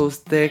vanilla was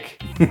thick.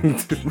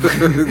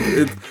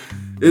 the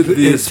It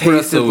espresso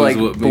tasted like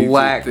is what makes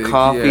black it thick.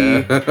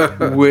 coffee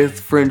Yeah. with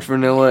French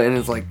vanilla, and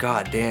it's like,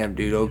 god damn,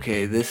 dude,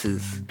 okay, this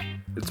is...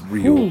 It's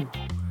real.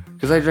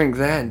 Because I drank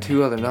that and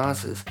 2 other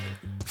Nas's.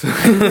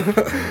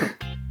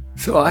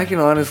 So I can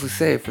honestly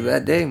say, for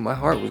that day, my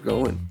heart was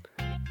going.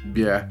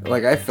 Yeah.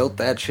 Like, I felt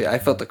that shit. I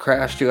felt the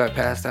crash, too. I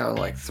passed out at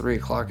like 3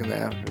 o'clock in the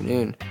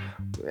afternoon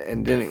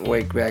and didn't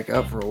wake back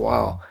up for a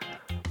while.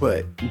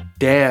 But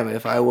damn,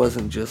 if I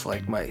wasn't just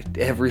like,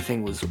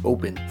 everything was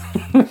open.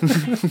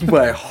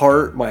 My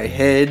heart, my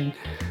head,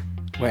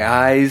 my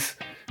eyes.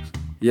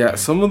 Yeah,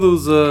 some of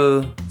those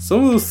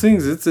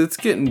things, it's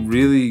getting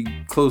really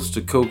close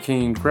to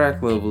cocaine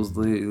crack levels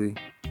lately.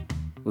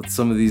 With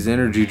some of these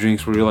energy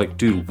drinks where you're like,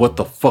 dude, what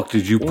the fuck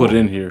did you put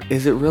in here?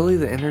 Is it really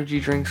the energy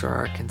drinks or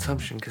our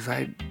consumption? Because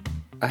I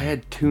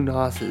had 2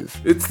 Nas's.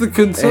 It's the and a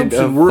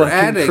consumption. We're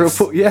fucking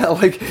addicts. Yeah,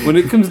 like... When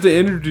it comes to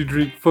energy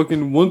drink,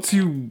 fucking once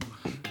you,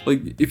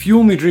 like, if you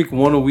only drink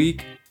 1 a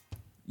week,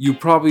 you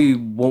probably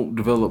won't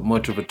develop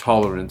much of a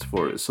tolerance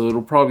for it. So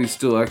it'll probably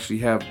still actually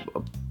have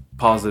a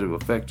positive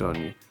effect on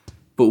you.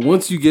 But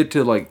once you get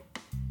to, like,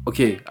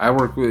 okay,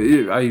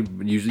 I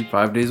usually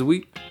 5 days a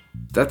week.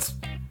 That's,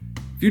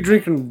 if you're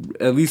drinking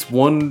at least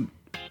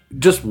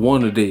just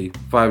one a day,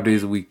 5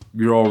 days a week,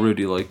 you're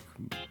already like,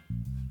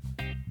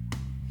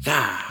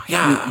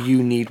 yeah.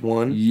 You need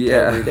one Yeah.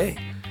 every day.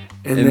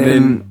 And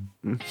then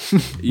you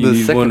the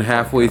need second one part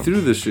halfway counts.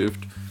 through the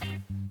shift.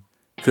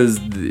 Because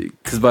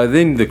by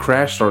then the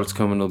crash starts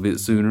coming a bit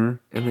sooner.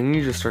 And then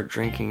you just start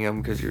drinking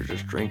them because you're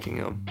just drinking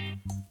them.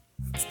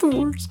 It's the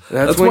worst.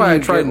 That's That's when why I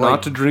you try get, not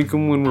like- to drink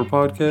them when we're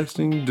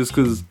podcasting. Just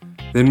because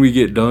then we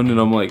get done and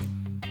I'm like,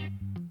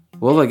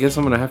 well, I guess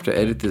I'm going to have to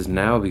edit this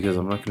now because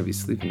I'm not going to be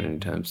sleeping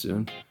anytime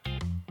soon.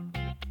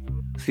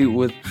 See,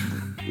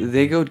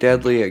 they go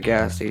deadly at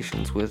gas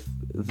stations with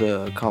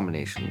the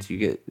combinations. You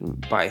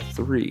get buy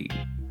 3.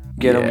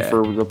 Get them Yeah.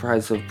 for the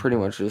price of pretty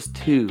much just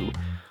 2.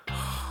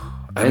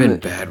 I've And been the-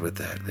 bad with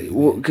that lately.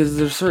 Well, because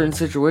there's certain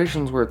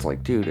situations where it's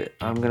like, dude,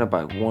 I'm going to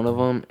buy one of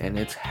them and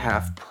it's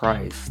half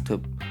price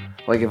to...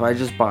 Like, if I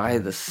just buy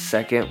the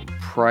second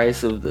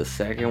price of the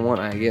second one,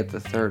 I get the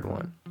third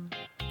one.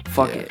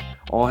 Fuck Yeah. it.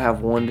 I'll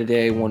have one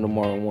today, one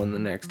tomorrow, one the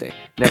next day.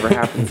 Never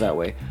happens that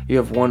way. You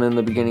have one in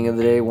the beginning of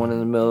the day, one in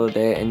the middle of the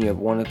day, and you have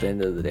one at the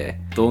end of the day.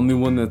 The only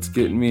one that's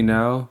getting me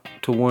now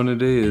to 1 a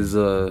day is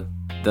the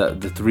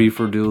 3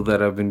 for deal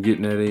that I've been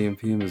getting at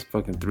AMPM is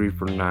fucking 3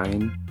 for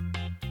 $9.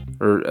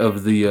 Or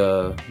of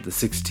the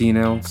 16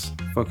 ounce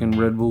fucking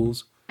Red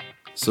Bulls.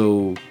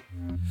 So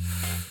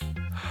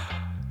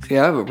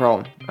Yeah, I have a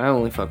problem. I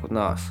only fuck with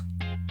NOS.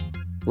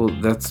 Well,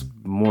 that's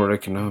more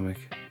economic.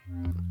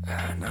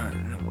 No,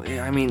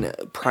 I mean,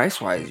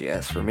 price-wise,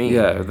 yes, for me.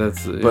 Yeah,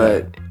 that's.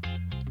 But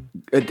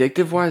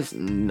addictive-wise,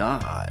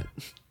 not.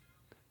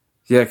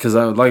 Yeah, because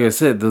like I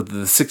said,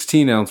 the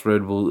 16 ounce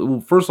Red Bull.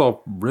 Well, first off,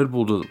 Red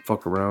Bull doesn't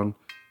fuck around.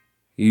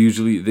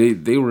 Usually,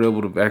 they were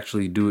able to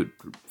actually do it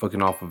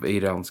fucking off of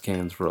 8 ounce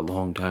cans for a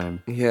long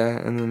time. Yeah,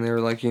 and then they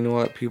were like, you know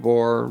what?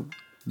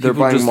 They're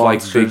People buying just like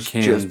Monsters big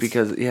cans. just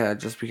because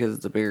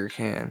it's a bigger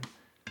can.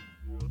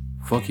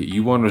 Fuck it.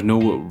 You want to know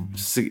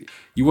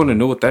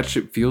what that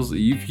shit feels?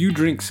 If you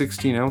drink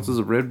 16 ounces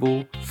of Red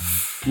Bull,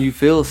 You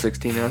feel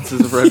 16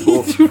 ounces of Red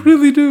Bull. you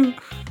really do.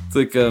 It's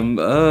like I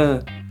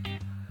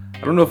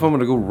don't know if I'm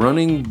gonna go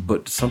running,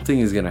 but something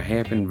is gonna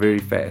happen very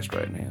fast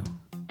right now,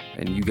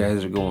 and you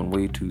guys are going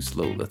way too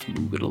slow. Let's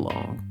move it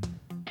along.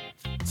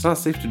 It's not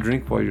safe to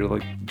drink while you're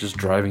like just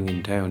driving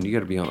in town. You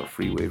gotta be on the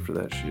freeway for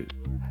that shit.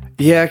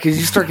 Yeah, because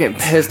you start getting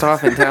pissed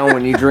off in town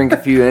when you drink a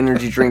few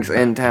energy drinks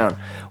in town.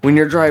 When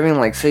you're driving,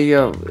 like, say you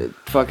have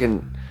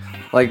fucking...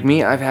 Like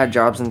me, I've had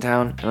jobs in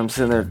town, and I'm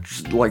sitting there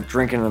just, like,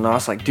 drinking a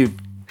NOS, like, dude,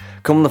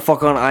 come the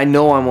fuck on. I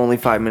know I'm only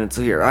 5 minutes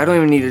here. I don't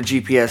even need a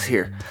GPS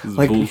here. This is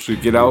Like,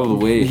 bullshit. Get out of the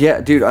way. yeah,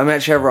 dude, I'm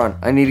at Chevron.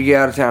 I need to get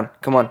out of town.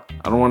 Come on.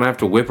 I don't want to have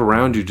to whip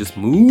around you. Just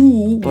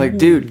move. Like,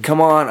 dude, come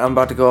on. I'm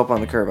about to go up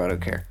on the curb. I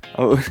don't care.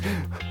 Oh,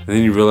 And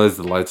then you realize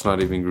the light's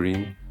not even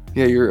green.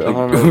 yeah, you're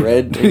on a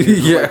red. And you're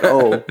Yeah. like,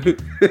 oh.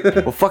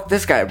 Well, fuck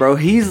this guy, bro.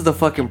 He's the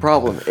fucking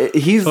problem.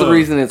 He's the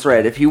reason it's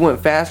red. If he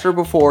went faster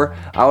before,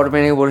 I would have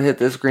been able to hit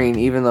this green,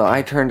 even though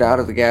I turned out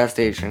of the gas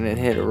station and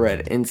hit a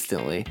red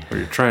instantly. Or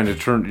you're trying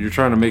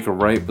to make a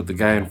right, but the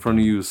guy in front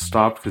of you is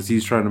stopped because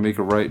he's trying to make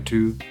a right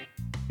too.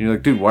 And you're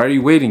like, dude, why are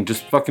you waiting?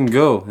 Just fucking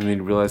go. And then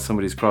you realize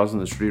somebody's crossing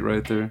the street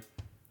right there.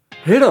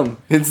 Hit him.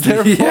 It's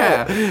their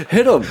Yeah. fault.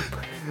 Hit him.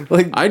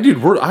 Like,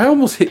 I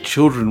almost hit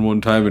children one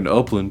time in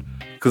Upland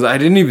because I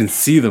didn't even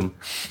see them.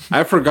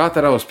 I forgot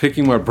that I was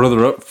picking my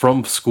brother up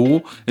from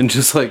school and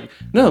just like,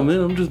 no, man,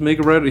 I'm just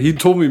making a right. He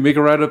told me make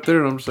a right up there,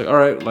 and I'm just like, all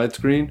right, light's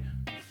green.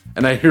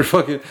 And I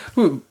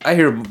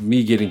hear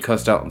me getting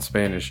cussed out in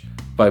Spanish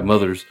by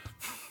mothers.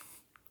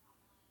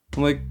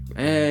 I'm like,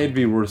 it'd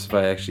be worse if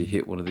I actually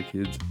hit one of the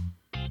kids.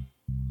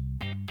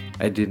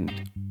 I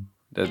didn't.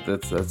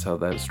 That's how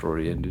that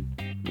story ended.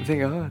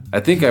 thank God. I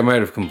think I might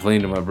have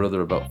complained to my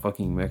brother about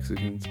fucking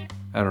Mexicans.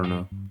 I don't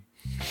know.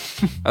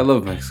 I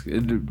love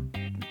Mexicans.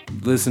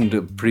 Listen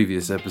to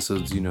previous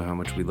episodes, you know how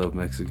much we love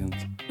Mexicans.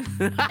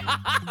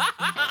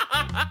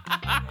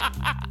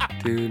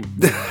 Dude.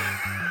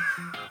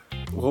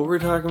 What were we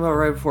talking about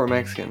right before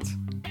Mexicans?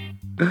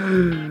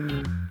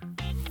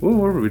 What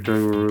were we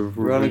talking about?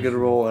 We're on a good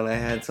roll and I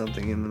had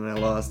something and then I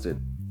lost it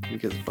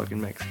because of fucking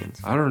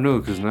Mexicans. I don't know,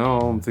 because now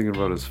all I'm thinking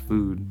about is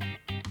food.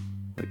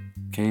 Like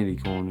candy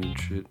corn and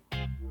shit.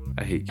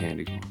 I hate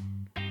candy corn.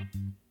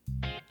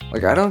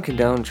 Like, I don't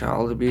condone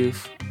child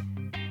abuse.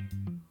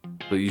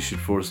 But you should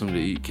force them to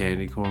eat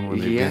candy corn when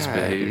they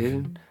misbehave.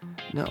 Dude.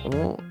 No,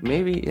 well,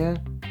 maybe, yeah.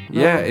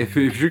 No. Yeah, if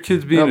your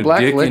kid's being a black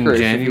dick in licorice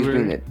if he's January.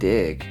 being a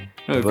dick.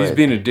 No, if but- he's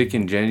being a dick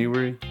in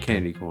January,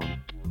 candy corn.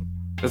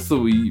 That's the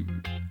way.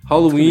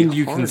 Halloween, be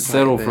you can hard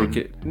settle back for.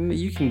 then.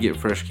 You can get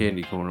fresh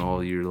candy corn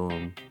all year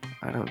long.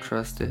 I don't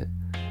trust it.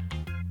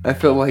 I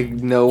feel like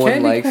no one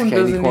Candy likes corn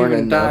candy doesn't corn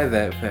even die enough.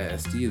 that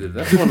fast either.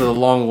 That's one of the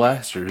long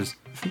lasters.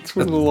 It's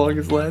one of the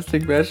longest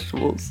lasting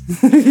vegetables.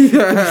 It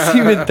doesn't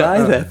even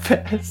die that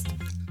fast.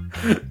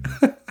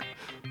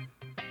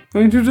 I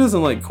mean, who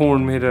doesn't like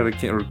corn made out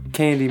of or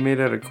candy made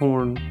out of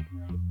corn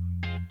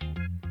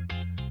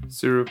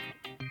syrup?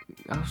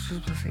 I was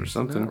just gonna say, Or it's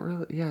something. not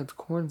really. Yeah, it's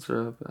corn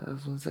syrup. I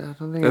was gonna say, I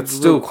don't think That's it's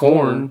still real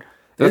corn.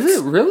 Is That's-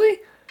 it really?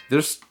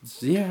 There's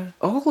yeah.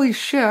 Holy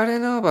shit! I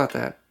didn't know about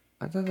that.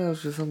 I thought that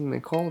was just something they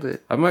called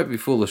it. I might be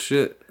full of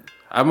shit.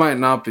 I might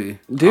not be.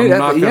 Dude, I'm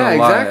not gonna yeah, lie.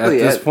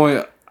 exactly. At this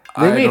point,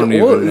 They I made don't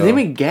oil. even know. They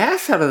made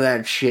gas out of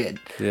that shit.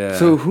 Yeah.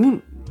 So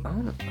who? I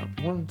don't know.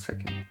 1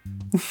 second.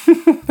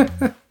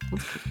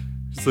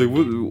 It's like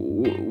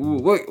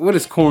what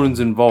is corn's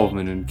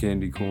involvement in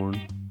candy corn?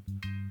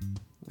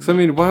 'Cause, I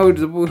mean,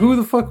 who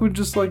the fuck would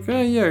just like,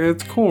 yeah,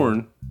 it's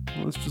corn.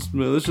 Let's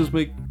just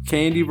make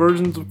candy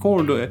versions of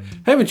corn.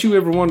 Haven't you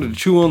ever wanted to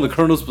chew on the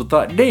kernels but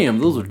thought, damn,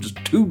 those are just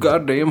too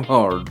goddamn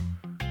hard.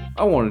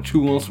 I want to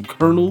chew on some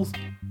kernels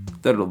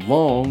that are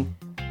long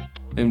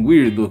and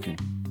weird looking.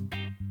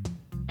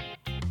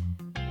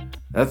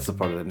 That's the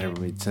part that never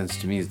made sense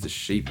to me, is the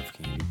shape of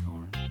candy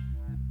corn.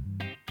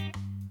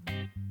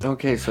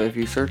 Okay, so if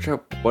you search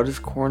up what is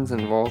corn's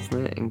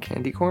involvement in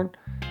candy corn,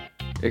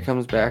 it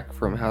comes back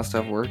from How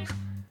Stuff Works.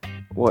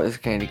 What is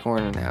candy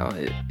corn and how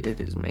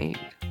it is made.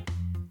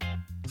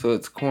 So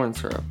it's corn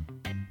syrup.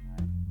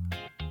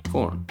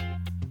 Corn.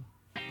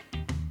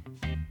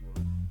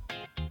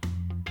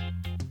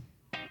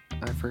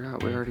 I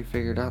forgot we already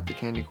figured out the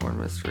candy corn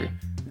mystery.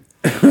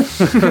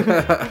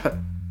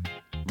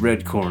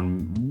 Red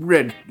corn.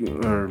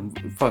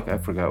 I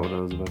forgot what I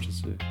was about to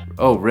say.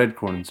 Oh, red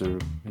corn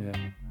syrup. Yeah.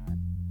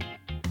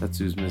 That's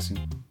who's missing.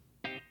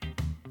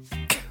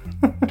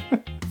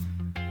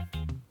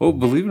 Oh,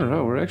 believe it or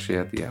not, we're actually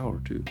at the hour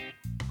too.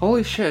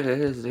 Holy shit, it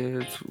is,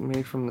 dude. It's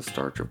made from the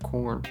starch of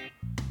corn.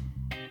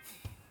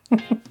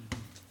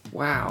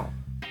 Wow.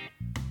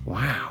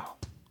 Wow.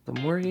 The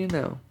more you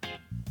know.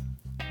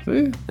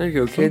 See? There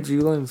you go, kids.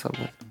 You learned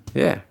something.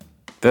 Yeah.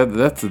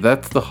 That's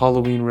the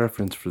Halloween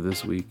reference for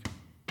this week.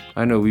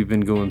 I know we've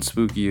been going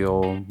spooky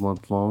all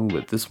month long,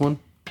 but this one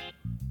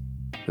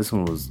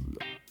was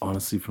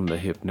honestly from the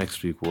hip.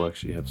 Next week we'll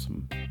actually have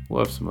some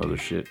other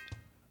shit.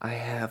 I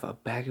have a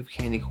bag of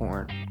candy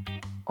corn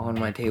on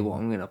my table.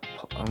 I'm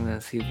gonna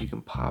see if you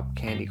can pop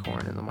candy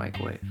corn in the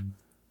microwave.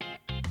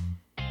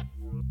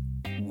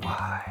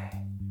 Why?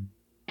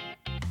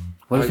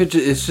 What if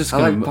it's just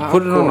I gonna like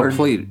put it on a popcorn.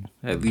 plate?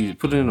 At least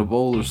put it in a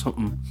bowl or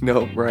something.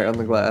 No, right on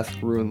the glass.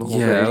 Ruin the whole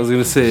Yeah, thing. I was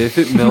gonna say if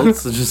it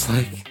melts, it's just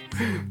like.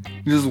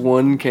 Just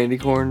one candy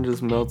corn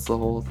just melts the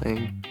whole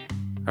thing.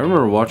 I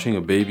remember watching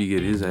a baby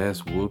get his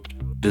ass whooped,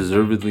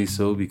 deservedly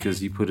so, because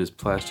he put his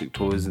plastic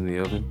toys in the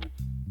oven.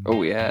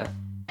 Oh yeah.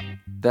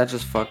 That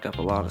just fucked up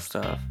a lot of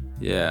stuff.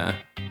 Yeah.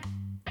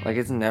 Like,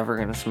 it's never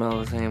gonna smell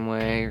the same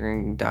way.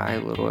 You're gonna die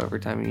a little every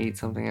time you eat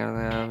something out of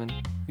the oven.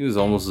 He was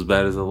almost as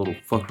bad as that little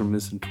fucker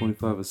missing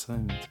 25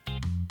 assignments.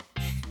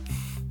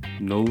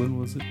 Nolan,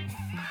 was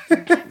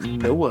it?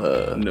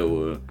 Noah.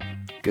 Noah.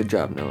 Good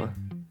job, Noah.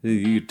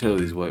 You could tell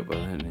he's white by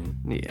that name.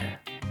 Yeah.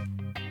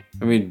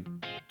 I mean,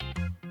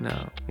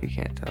 No, you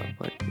can't tell,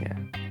 but yeah.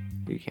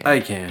 You can. I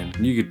can.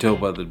 You could tell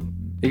by the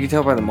You can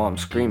tell by the mom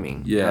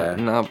screaming. Yeah.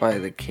 Not by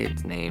the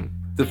kid's name.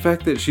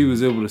 fact that she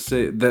was able to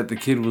say that the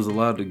kid was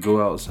allowed to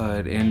go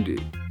outside and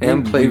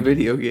Play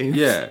video games.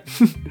 Yeah.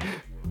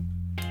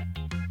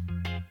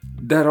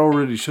 That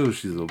already shows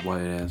she's a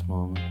white ass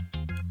mama.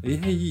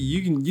 Yeah,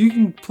 you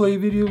can play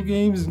video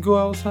games and go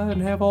outside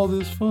and have all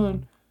this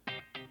fun.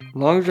 As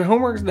long as your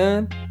homework's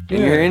done. And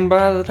Yeah. you're in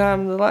by the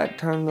time the light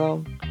turns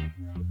on.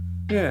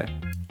 Yeah.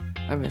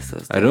 I miss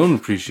those days. I don't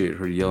appreciate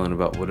her yelling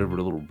about whatever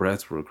the little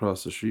brats were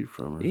across the street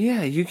from her.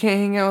 Yeah, you can't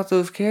hang out with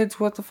those kids.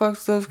 What the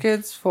fuck's those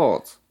kids'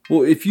 fault?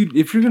 Well, if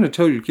you're gonna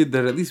tell your kid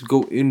that, at least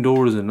go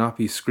indoors and not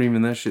be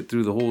screaming that shit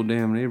through the whole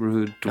damn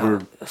neighborhood to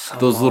where some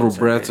those little moms are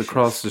brats vicious.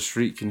 across the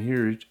street can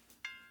hear it.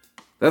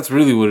 That's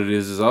really what it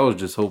is I was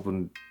just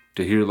hoping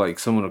to hear like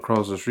someone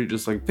across the street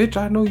just like, bitch,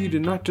 I know you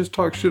did not just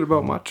talk shit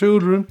about my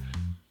children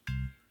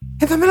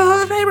in the middle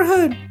of the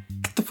neighborhood.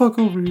 Get the fuck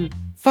over here.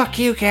 Fuck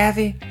you,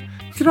 Kathy.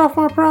 Get off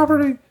my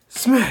property.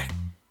 Smack.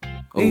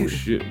 Oh Ew.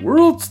 shit.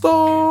 World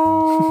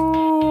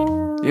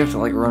star. You have to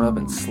like run up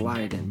and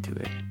slide into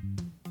it.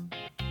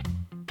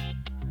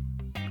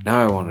 Now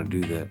I want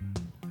to do that.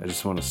 I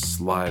just want to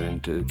slide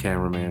into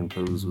cameraman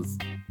pose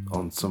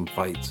on some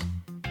fights.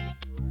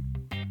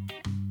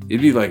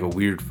 It'd be like a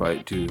weird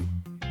fight too.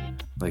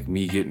 Like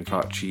me getting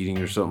caught cheating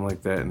or something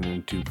like that, and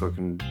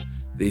then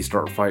they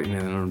start fighting,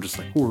 and then I'm just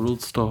like,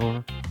 world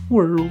star.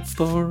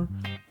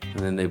 And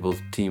then they both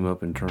team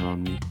up and turn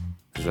on me.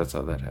 Because that's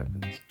how that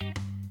happens.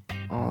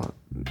 Oh,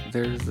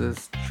 there's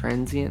this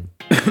transient.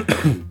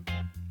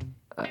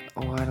 I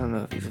don't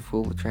know if he's a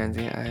fool with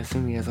transient. I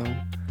assume he has a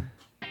home.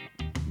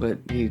 But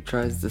he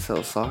tries to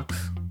sell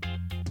socks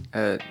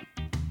at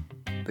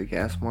the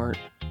gas mart,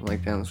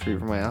 like down the street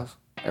from my house,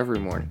 every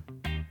morning.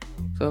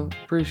 So,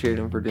 appreciate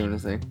him for doing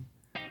his thing.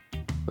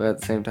 But at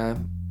the same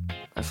time,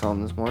 I saw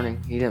him this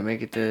morning. He didn't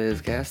make it to his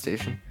gas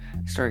station.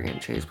 He started getting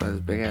chased by this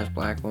big ass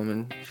black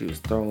woman. She was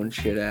throwing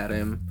shit at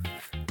him.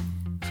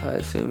 So I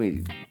assume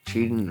he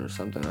cheating or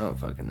something. I don't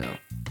fucking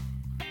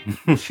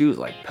know. She was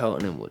like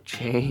pelting him with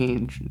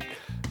change.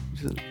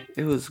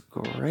 It was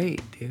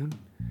great, dude.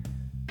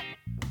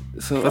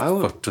 So That's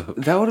fucked up.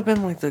 that would have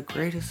been like the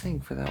greatest thing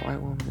for that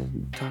white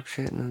woman to talk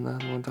shit and then the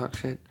other one talk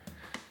shit.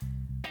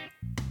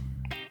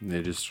 And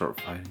they just start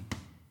fighting.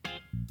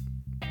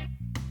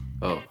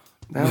 Oh.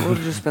 That would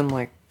have just been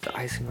like the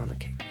icing on the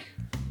cake.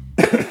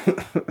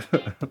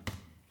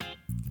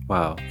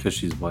 Wow. Because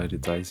she's white,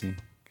 it's icing.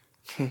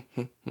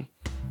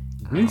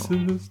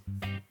 Racist.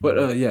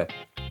 But yeah.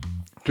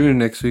 During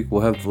next week,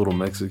 we'll have the little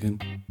Mexican.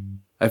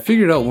 I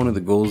figured out one of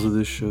the goals of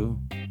this show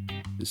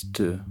is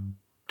to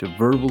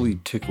verbally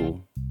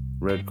tickle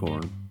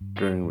Redcorn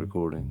during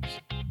recordings.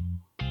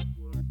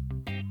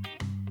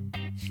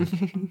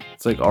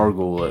 It's like our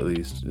goal, at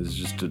least, is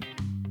just to,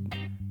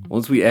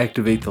 once we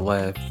activate the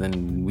laugh,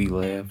 then we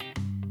laugh.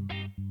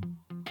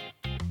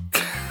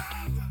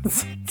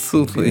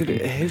 So Dude, lame.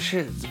 his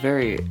shit is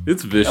very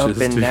It's vicious. up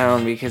and dude.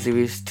 down because he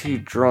was too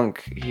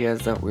drunk. He has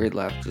that weird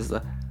laugh, just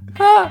the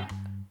ah.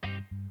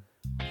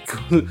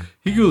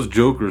 He goes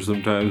Joker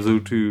sometimes though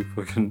too.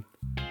 Fucking,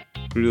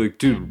 you're like,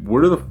 dude,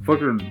 where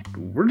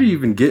are you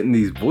even getting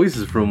these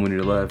voices from when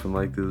you're laughing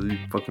like this? You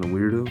fucking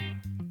weirdo.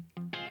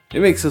 It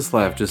makes us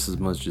laugh just as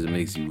much as it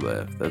makes you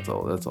laugh. That's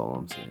all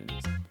I'm saying.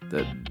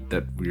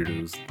 That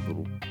weirdo's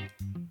little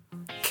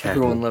cackle.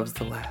 Everyone loves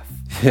to laugh.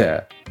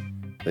 Yeah,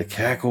 the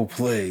cackle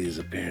plays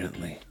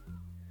apparently.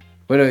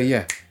 But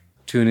yeah,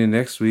 tune in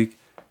next week.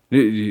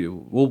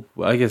 Well,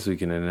 I guess we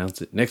can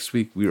announce it. Next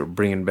week we are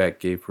bringing back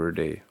Gay for a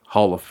Day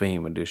Hall of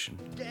Fame edition,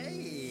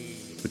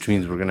 which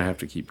means we're gonna have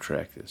to keep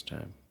track this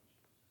time.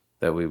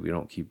 That way we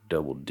don't keep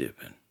double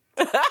dipping.